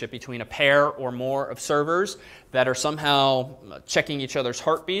relationship between a pair or more of servers that are somehow checking each other's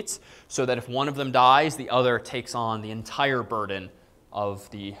heartbeats, so that if one of them dies, the other takes on the entire burden of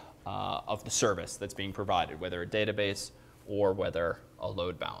the service that's being provided, whether a database or whether a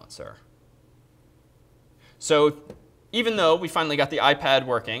load balancer. So even though we finally got the iPad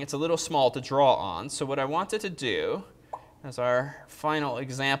working, it's a little small to draw on. So what I wanted to do as our final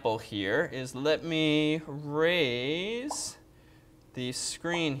example here is let me raise the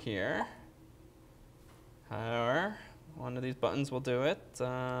screen here. Or one of these buttons will do it.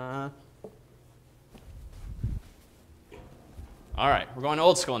 All right, we're going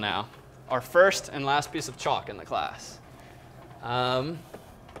old school now. Our first and last piece of chalk in the class.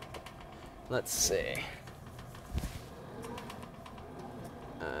 Let's see.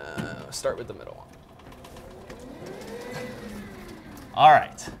 Start with the middle one. All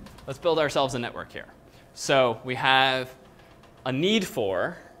right, let's build ourselves a network here. So we have a need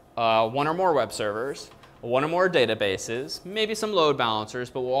for one or more web servers, one or more databases, maybe some load balancers,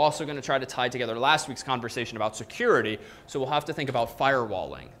 but we're also going to try to tie together last week's conversation about security. So we'll have to think about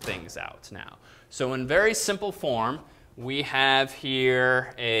firewalling things out now. So in very simple form, we have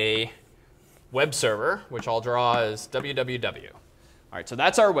here a web server, which I'll draw as www. All right, so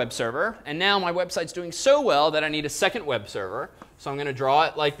that's our web server. And now my website's doing so well that I need a second web server. So I'm going to draw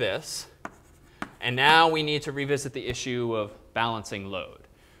it like this. And now we need to revisit the issue of balancing load.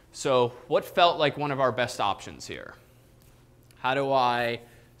 So what felt like one of our best options here? How do I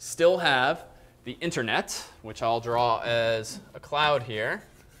still have the internet, which I'll draw as a cloud here,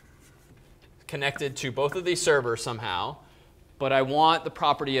 connected to both of these servers somehow, but I want the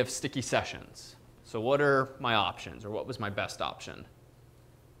property of sticky sessions. So what are my options, or what was my best option?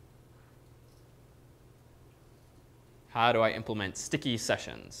 How do I implement sticky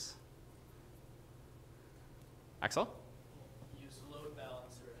sessions? Axel? Use a load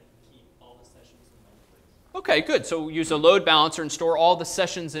balancer and keep all the sessions in one place. OK, good. So use a load balancer and store all the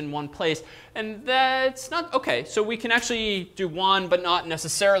sessions in one place. And that's not OK. So we can actually do one, but not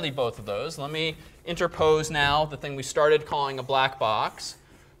necessarily both of those. Let me interpose now the thing we started calling a black box.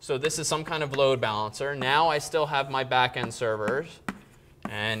 So this is some kind of load balancer. Now I still have my backend servers.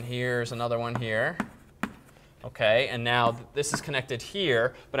 And here's another one here. OK, and now this is connected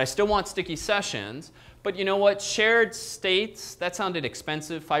here. But I still want sticky sessions. But you know what? Shared states, that sounded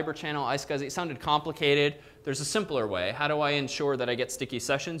expensive. Fiber channel, iSCSI, it sounded complicated. There's a simpler way. How do I ensure that I get sticky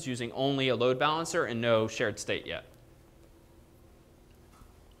sessions using only a load balancer and no shared state yet?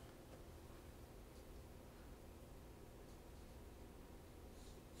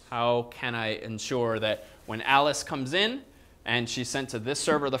 How can I ensure that when Alice comes in and she's sent to this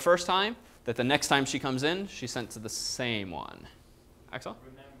server the first time, that the next time she comes in, she's sent to the same one? Axel?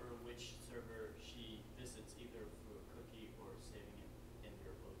 Remember which server she visits, either through a cookie or saving it in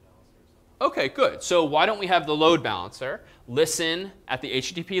your load balancer or something. OK, good. So why don't we have the load balancer listen at the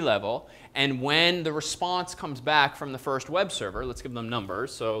HTTP level, and when the response comes back from the first web server, let's give them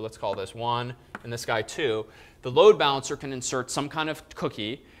numbers. So let's call this 1 and this guy 2. The load balancer can insert some kind of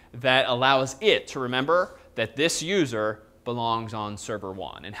cookie that allows it to remember that this user belongs on server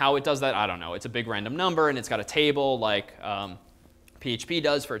 1. And how it does that, I don't know. It's a big random number, and it's got a table like PHP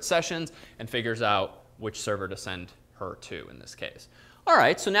does for its sessions, and figures out which server to send her to in this case. All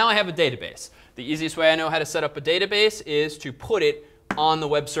right, so now I have a database. The easiest way I know how to set up a database is to put it on the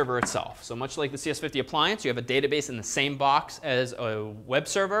web server itself. So much like the CS50 appliance, you have a database in the same box as a web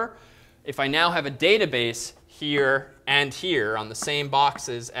server. If I now have a database here and here on the same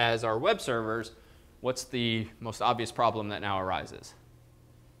boxes as our web servers, what's the most obvious problem that now arises?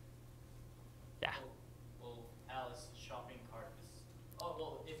 Yeah. Well, Alice's shopping cart is, oh,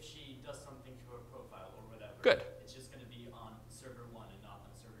 well, if she does something to her profile or whatever, Good. it's just going to be on server 1 and not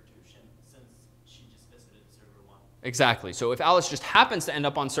on server 2 since she just visited server 1. Exactly. So if Alice just happens to end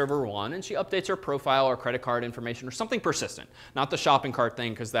up on server 1 and she updates her profile or credit card information or something persistent, not the shopping cart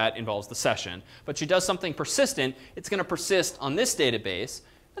thing because that involves the session, but she does something persistent, it's going to persist on this database.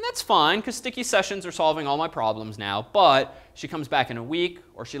 And that's fine, because sticky sessions are solving all my problems now. But she comes back in a week,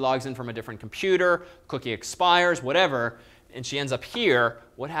 or she logs in from a different computer, cookie expires, whatever, and she ends up here.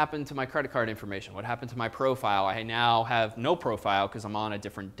 What happened to my credit card information? What happened to my profile? I now have no profile because I'm on a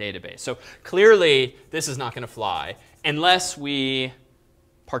different database. So clearly, this is not going to fly unless we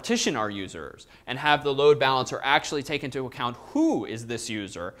partition our users and have the load balancer actually take into account who is this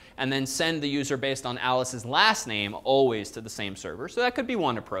user and then send the user based on Alice's last name always to the same server. So that could be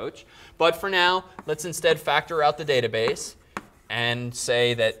one approach. But for now, let's instead factor out the database and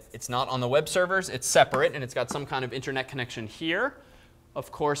say that it's not on the web servers, it's separate, and it's got some kind of internet connection here.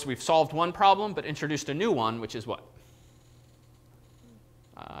 Of course, we've solved one problem, but introduced a new one, which is what?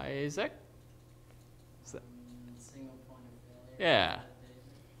 Isaac? Single point of failure. Yeah.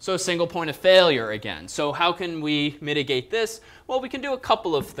 So single point of failure again. So how can we mitigate this? Well, we can do a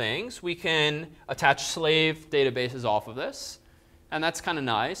couple of things. We can attach slave databases off of this. And that's kind of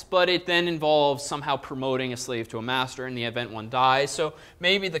nice. But it then involves somehow promoting a slave to a master in the event one dies. So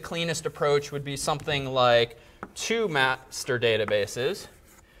maybe the cleanest approach would be something like 2 master databases.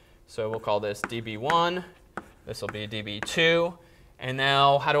 So we'll call this DB1. This will be DB2. And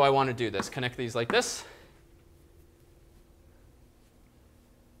now how do I want to do this? Connect these like this.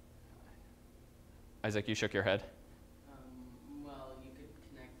 Isaac, you shook your head. Well, you could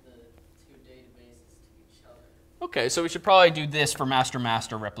connect the 2 databases to each other. OK, so we should probably do this for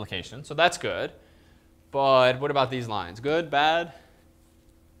master-master replication. So that's good. But what about these lines? Good, bad?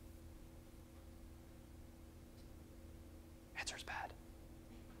 Answer's bad.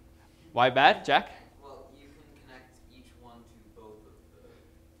 Why bad, Jack? Well, you can connect each one to both of the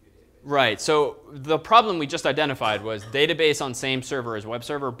 2 databases. Right. So the problem we just identified was database on same server as web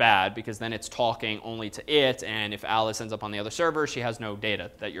server, bad, because then it's talking only to it. And if Alice ends up on the other server, she has no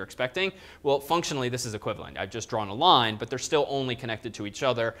data that you're expecting. Well, functionally, this is equivalent. I've just drawn a line, but they're still only connected to each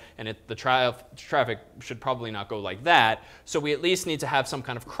other. And the traffic should probably not go like that. So we at least need to have some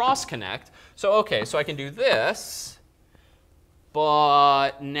kind of cross connect. So OK, so I can do this.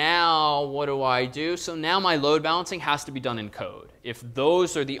 But now what do I do? So now my load balancing has to be done in code. If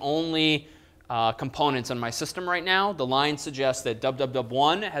those are the only components on my system right now, the line suggests that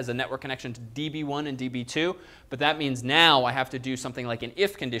www1 has a network connection to db1 and db2. But that means now I have to do something like an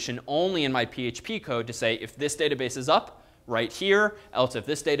if condition only in my PHP code to say if this database is up, right here, else if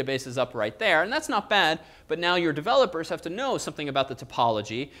this database is up right there. And that's not bad, but now your developers have to know something about the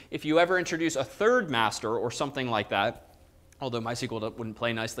topology. If you ever introduce a third master or something like that, although MySQL wouldn't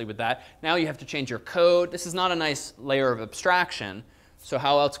play nicely with that, now you have to change your code. This is not a nice layer of abstraction. So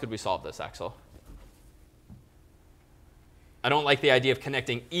how else could we solve this, Axel? I don't like the idea of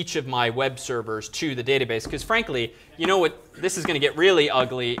connecting each of my web servers to the database, because frankly, you know what? This is going to get really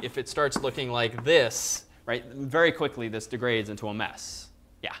ugly if it starts looking like this. Right? Very quickly, this degrades into a mess.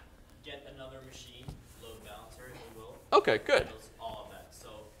 Yeah? Get another machine, load balancer, if you will. OK, good. Handles all of that. So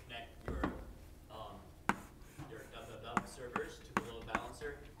connect your www servers to the load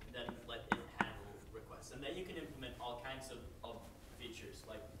balancer, and then let it handle requests. And then you can implement all kinds of features,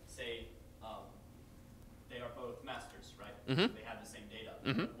 like say they are both masters, right? Mm-hmm. They have the same data.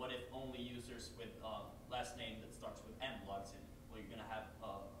 Mm-hmm. What if only users with last name that starts with M logs in? Well, you're going to have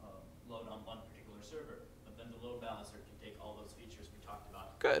load on one particular server, but then the load balancer can take all those features we talked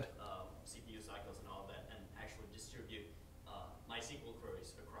about. Good. CPU cycles and all that, and actually distribute MySQL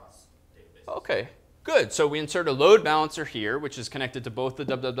queries across databases. OK, good. So we insert a load balancer here, which is connected to both the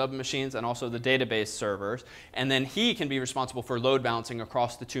www machines and also the database servers. And then he can be responsible for load balancing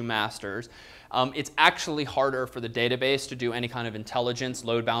across the 2 masters. It's actually harder for the database to do any kind of intelligence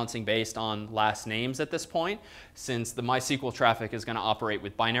load balancing based on last names at this point, since the MySQL traffic is going to operate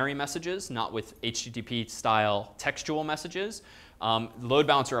with binary messages, not with HTTP-style textual messages. The load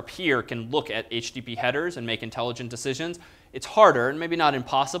balancer up here can look at HTTP headers and make intelligent decisions. It's harder, and maybe not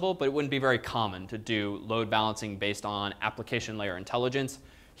impossible, but it wouldn't be very common to do load balancing based on application layer intelligence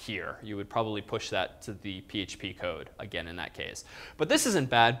here. You would probably push that to the PHP code, again, in that case. But this isn't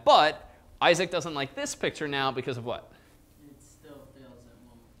bad, but Isaac doesn't like this picture now because of what? It still fails at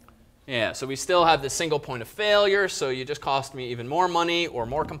one point. Yeah, so we still have this single point of failure, so you just cost me even more money or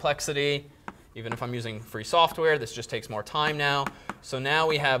more complexity. Even if I'm using free software, this just takes more time now. So now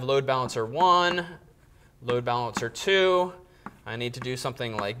we have load balancer 1, load balancer 2. I need to do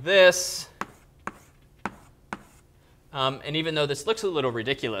something like this. And even though this looks a little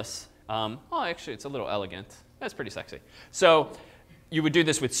ridiculous, well, actually, it's a little elegant. That's pretty sexy. So you would do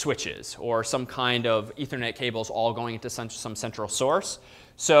this with switches or some kind of Ethernet cables all going into some central source.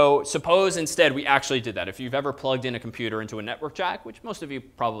 So suppose instead we actually did that. If you've ever plugged in a computer into a network jack, which most of you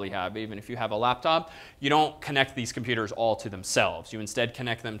probably have, even if you have a laptop, you don't connect these computers all to themselves. You instead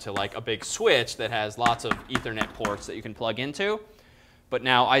connect them to like a big switch that has lots of Ethernet ports that you can plug into. But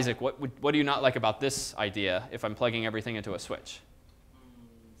now, Isaac, what do you not like about this idea if I'm plugging everything into a switch?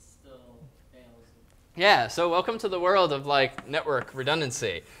 Still fails. Yeah, so welcome to the world of like network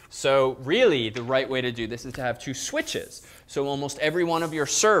redundancy. So really, the right way to do this is to have two switches. So almost every one of your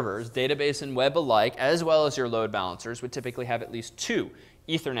servers, database and web alike, as well as your load balancers, would typically have at least two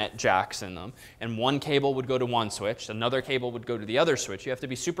Ethernet jacks in them. And one cable would go to one switch. Another cable would go to the other switch. You have to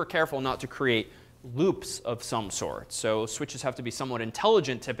be super careful not to create loops of some sort. So switches have to be somewhat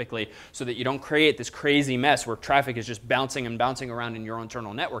intelligent typically so that you don't create this crazy mess where traffic is just bouncing and bouncing around in your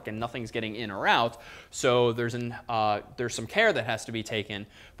internal network and nothing's getting in or out. So there's some care that has to be taken.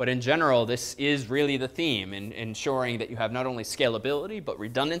 But in general, this is really the theme in ensuring that you have not only scalability but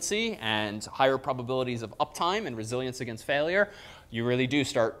redundancy and higher probabilities of uptime and resilience against failure. You really do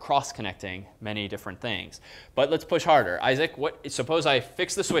start cross-connecting many different things. But let's push harder. Isaac, suppose I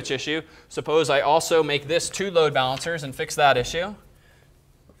fix the switch issue. Suppose I also make this two load balancers and fix that issue.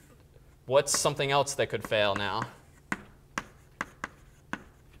 What's something else that could fail now?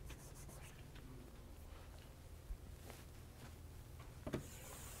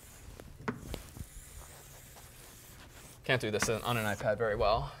 Can't do this on an iPad very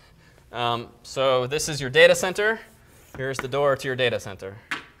well. So this is your data center. Here's the door to your data center.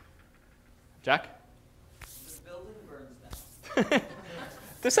 Jack? The building burns down.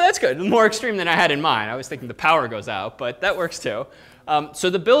 So that's good. More extreme than I had in mind. I was thinking the power goes out, but that works too. So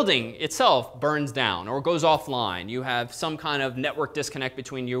the building itself burns down or goes offline. You have some kind of network disconnect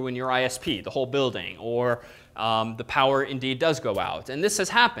between you and your ISP, the whole building, or the power indeed does go out. And this has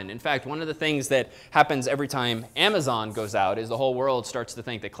happened. In fact, one of the things that happens every time Amazon goes out is the whole world starts to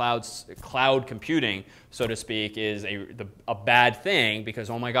think that cloud computing, so to speak, is a bad thing because,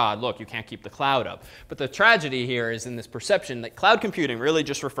 oh my God, look, you can't keep the cloud up. But the tragedy here is in this perception that cloud computing really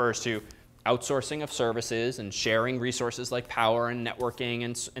just refers to outsourcing of services and sharing resources like power and networking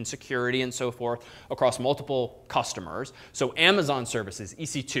and security and so forth across multiple customers. So Amazon services,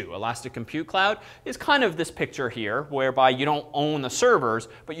 EC2, Elastic Compute Cloud, is kind of this picture here whereby you don't own the servers,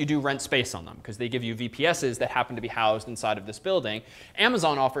 but you do rent space on them because they give you VPSs that happen to be housed inside of this building.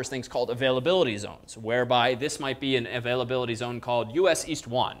 Amazon offers things called availability zones, whereby this might be an availability zone called US East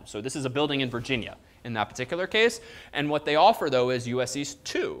 1. So this is a building in Virginia in that particular case. And what they offer, though, is US East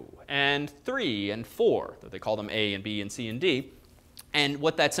 2 and 3 and 4. They call them A and B and C and D. And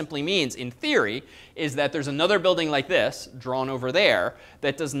what that simply means, in theory, is that there's another building like this, drawn over there,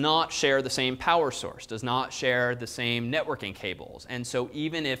 that does not share the same power source, does not share the same networking cables. And so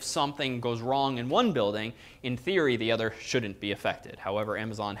even if something goes wrong in one building, in theory, the other shouldn't be affected. However,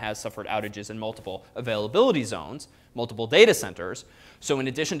 Amazon has suffered outages in multiple availability zones, multiple data centers. So in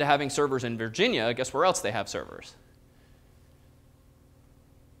addition to having servers in Virginia, guess where else they have servers?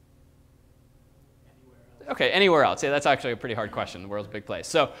 Okay, anywhere else. Yeah, that's actually a pretty hard question. The world's a big place.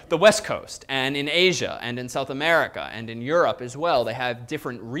 So the West Coast, and in Asia, and in South America, and in Europe as well, they have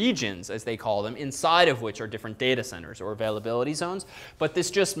different regions, as they call them, inside of which are different data centers or availability zones. But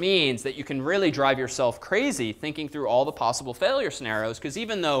this just means that you can really drive yourself crazy thinking through all the possible failure scenarios, because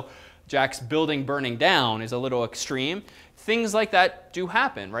even though Jack's building burning down is a little extreme, things like that do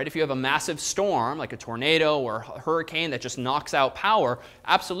happen, right? If you have a massive storm, like a tornado or a hurricane that just knocks out power,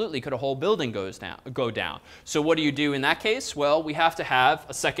 absolutely could a whole building go down. So what do you do in that case? Well, we have to have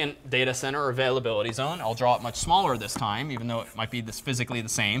a second data center availability zone. I'll draw it much smaller this time, even though it might be physically the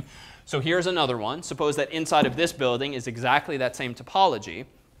same. So here's another one. Suppose that inside of this building is exactly that same topology.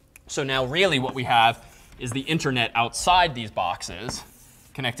 So now really what we have is the internet outside these boxes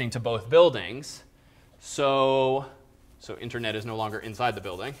connecting to both buildings. So internet is no longer inside the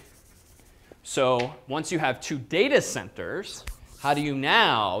building. So once you have two data centers, how do you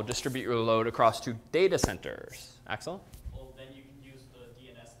now distribute your load across two data centers? Axel? Well, then you can use the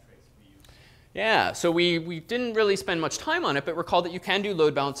DNS trace we use. Yeah, so we didn't really spend much time on it, but recall that you can do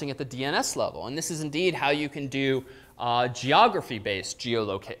load balancing at the DNS level. And this is indeed how you can do geography-based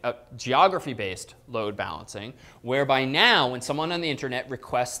load balancing, whereby now when someone on the internet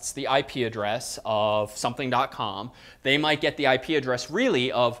requests the IP address of something.com, they might get the IP address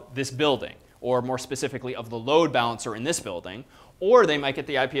really of this building, or more specifically of the load balancer in this building, or they might get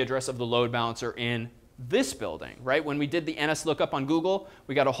the IP address of the load balancer in this building, right? When we did the NSLOOKUP on Google,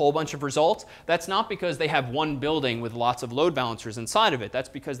 we got a whole bunch of results. That's not because they have one building with lots of load balancers inside of it. That's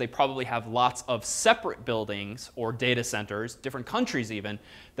because they probably have lots of separate buildings or data centers, different countries even,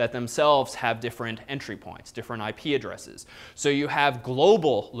 that themselves have different entry points, different IP addresses. So you have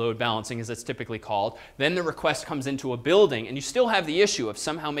global load balancing, as it's typically called. Then the request comes into a building, and you still have the issue of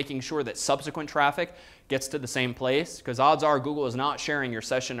somehow making sure that subsequent traffic gets to the same place, because odds are Google is not sharing your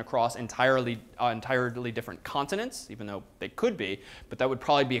session across entirely different continents, even though they could be, but that would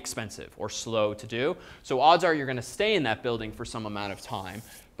probably be expensive or slow to do. So odds are you're going to stay in that building for some amount of time.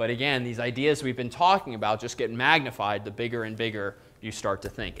 But again, these ideas we've been talking about just get magnified the bigger and bigger you start to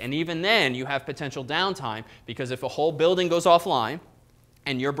think. And even then, you have potential downtime, because if a whole building goes offline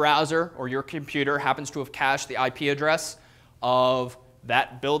and your browser or your computer happens to have cached the IP address of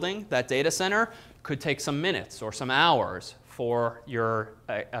that building, that data center, could take some minutes or some hours for your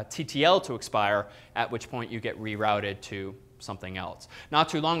TTL to expire, at which point you get rerouted to something else. Not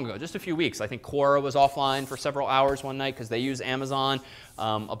too long ago, just a few weeks, I think Quora was offline for several hours one night because they use Amazon.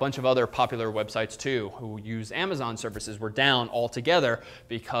 A bunch of other popular websites too who use Amazon services were down altogether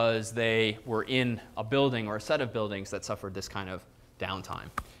because they were in a building or a set of buildings that suffered this kind of downtime.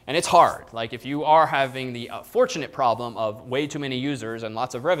 And it's hard. Like if you are having the fortunate problem of way too many users and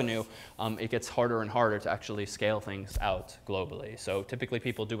lots of revenue, it gets harder and harder to actually scale things out globally. So typically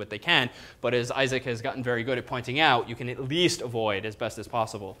people do what they can, but as Isaac has gotten very good at pointing out, you can at least avoid as best as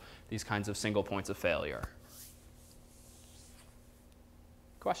possible these kinds of single points of failure.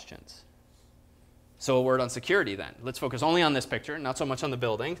 Questions? So a word on security then. Let's focus only on this picture, not so much on the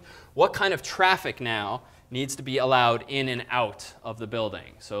buildings. What kind of traffic now needs to be allowed in and out of the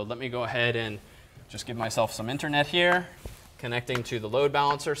building? So let me go ahead and just give myself some internet here, connecting to the load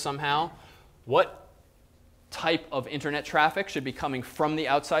balancer somehow. What type of internet traffic should be coming from the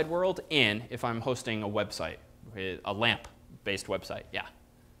outside world in if I'm hosting a website, a LAMP-based website? Yeah.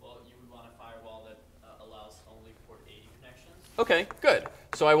 Well, you would want a firewall that allows only port 80 connections. OK, good.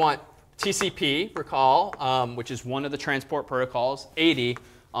 So I want TCP, recall, which is one of the transport protocols, 80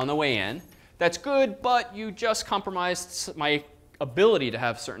 on the way in. That's good, but you just compromised my ability to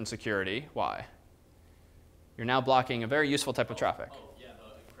have certain security. Why? You're now blocking a very useful type of traffic. Oh, yeah,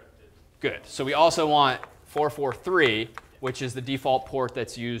 the encrypted. Good. So we also want 443, which is the default port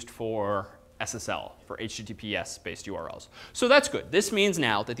that's used for SSL, for HTTPS-based URLs. So that's good. This means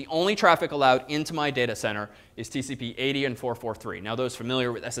now that the only traffic allowed into my data center is TCP 80 and 443. Now, those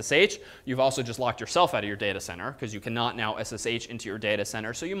familiar with SSH, you've also just locked yourself out of your data center because you cannot now SSH into your data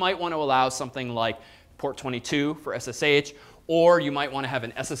center. So you might want to allow something like port 22 for SSH, or you might want to have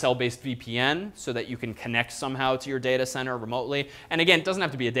an SSL-based VPN so that you can connect somehow to your data center remotely. And again, it doesn't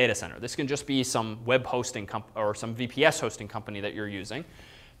have to be a data center. This can just be some web hosting or some VPS hosting company that you're using.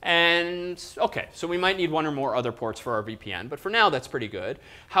 And OK, so we might need one or more other ports for our VPN. But for now, that's pretty good.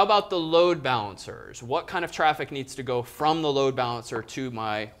 How about the load balancers? What kind of traffic needs to go from the load balancer to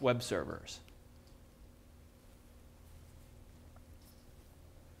my web servers?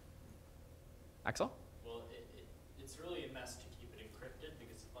 Axel? Well, it's really a mess to keep it encrypted,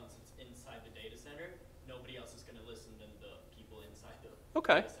 because once it's inside the data center, nobody else is going to listen than the people inside the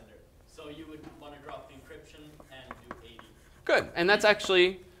data center. So you would want to drop the encryption and do 80. Good. And that's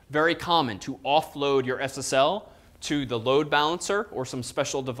actually very common, to offload your SSL to the load balancer or some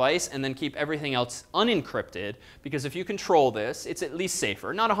special device and then keep everything else unencrypted, because if you control this, it's at least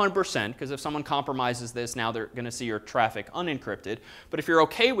safer. Not 100%, because if someone compromises this, now they're going to see your traffic unencrypted. But if you're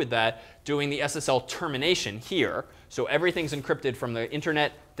OK with that, doing the SSL termination here, so everything's encrypted from the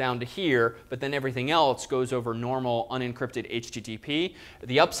internet down to here, but then everything else goes over normal unencrypted HTTP.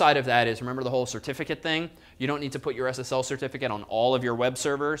 The upside of that is, remember the whole certificate thing? You don't need to put your SSL certificate on all of your web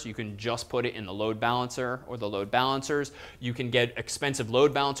servers. You can just put it in the load balancer or the load balancers. You can get expensive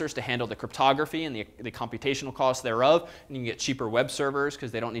load balancers to handle the cryptography and the computational costs thereof. And you can get cheaper web servers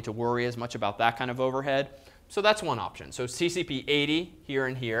because they don't need to worry as much about that kind of overhead. So that's one option. So TCP 80 here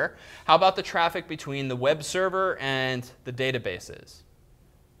and here. How about the traffic between the web server and the databases?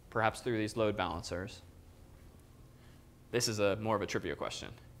 Perhaps through these load balancers. This is more of a trivia question.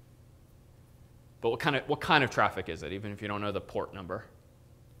 But what kind of traffic is it, even if you don't know the port number?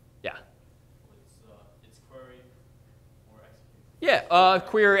 Yeah. It's query or execute. Yeah,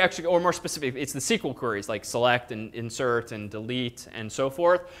 query, execute, or more specific, it's the SQL queries like select and insert and delete and so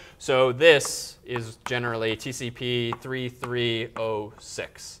forth. So this is generally TCP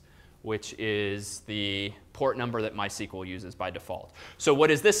 3306, which is the port number that MySQL uses by default. So what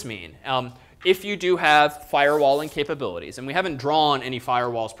does this mean? If you do have firewalling capabilities, and we haven't drawn any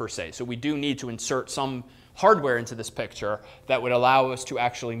firewalls per se, so we do need to insert some hardware into this picture that would allow us to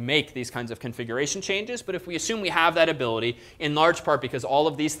actually make these kinds of configuration changes. But if we assume we have that ability, in large part because all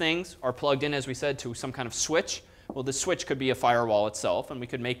of these things are plugged in, as we said, to some kind of switch, well, the switch could be a firewall itself, and we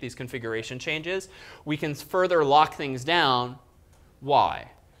could make these configuration changes. We can further lock things down. Why?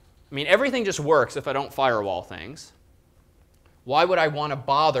 I mean, everything just works if I don't firewall things. Why would I want to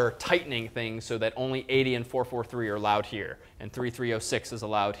bother tightening things so that only 80 and 443 are allowed here, and 3306 is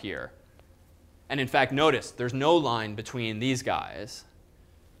allowed here? And in fact, notice, there's no line between these guys.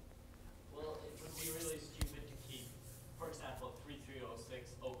 Well, it would be really stupid to keep, for example,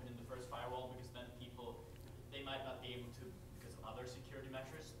 3306 open in the first firewall, because then people, they might not be able to because of other security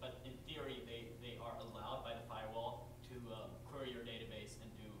measures, but in theory, they are allowed by the firewall to query your database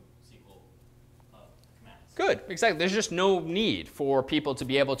and do SQL commands. Good, exactly. There's just no need for people to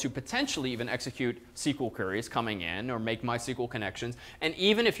be able to potentially even execute SQL queries coming in or make MySQL connections. And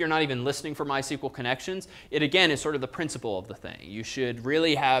even if you're not even listening for MySQL connections, it again is sort of the principle of the thing. You should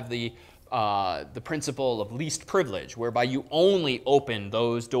really have the principle of least privilege, whereby you only open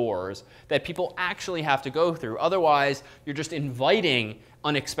those doors that people actually have to go through. Otherwise, you're just inviting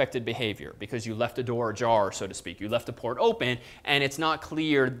unexpected behavior because you left a door ajar, so to speak. You left a port open, and it's not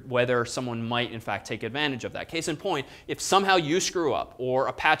clear whether someone might, in fact, take advantage of that. Case in point, if somehow you screw up, or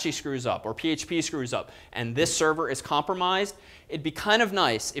Apache screws up, or PHP screws up, and this server is compromised, it'd be kind of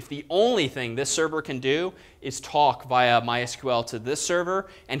nice if the only thing this server can do is talk via MySQL to this server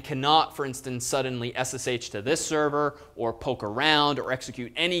and cannot, for instance, suddenly SSH to this server or poke around or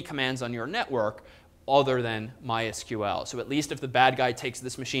execute any commands on your network other than MySQL. So at least if the bad guy takes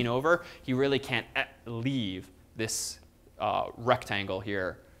this machine over, he really can't leave this rectangle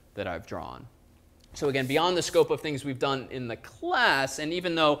here that I've drawn. So again, beyond the scope of things we've done in the class, and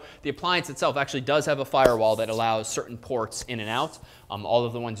even though the appliance itself actually does have a firewall that allows certain ports in and out, all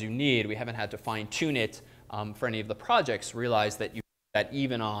of the ones you need, we haven't had to fine-tune it for any of the projects. Realize that you do that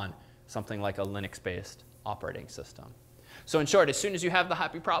even on something like a Linux-based operating system. So in short, as soon as you have the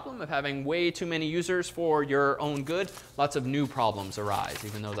happy problem of having way too many users for your own good, lots of new problems arise,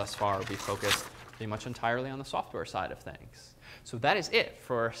 even though thus far we focused pretty much entirely on the software side of things. So that is it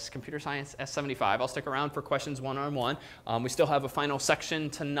for Computer Science S75. I'll stick around for questions one-on-one. We still have a final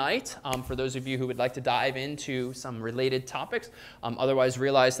section tonight for those of you who would like to dive into some related topics. Otherwise,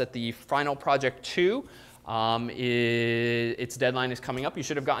 realize that the final project 2, its deadline is coming up. You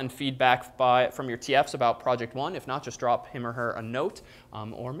should have gotten feedback from your TFs about project 1. If not, just drop him or her a note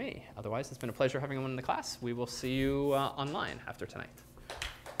or me. Otherwise, it's been a pleasure having everyone in the class. We will see you online after tonight.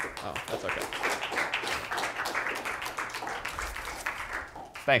 Oh, that's OK.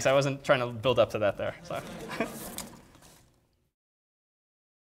 Thanks. I wasn't trying to build up to that there. Sorry.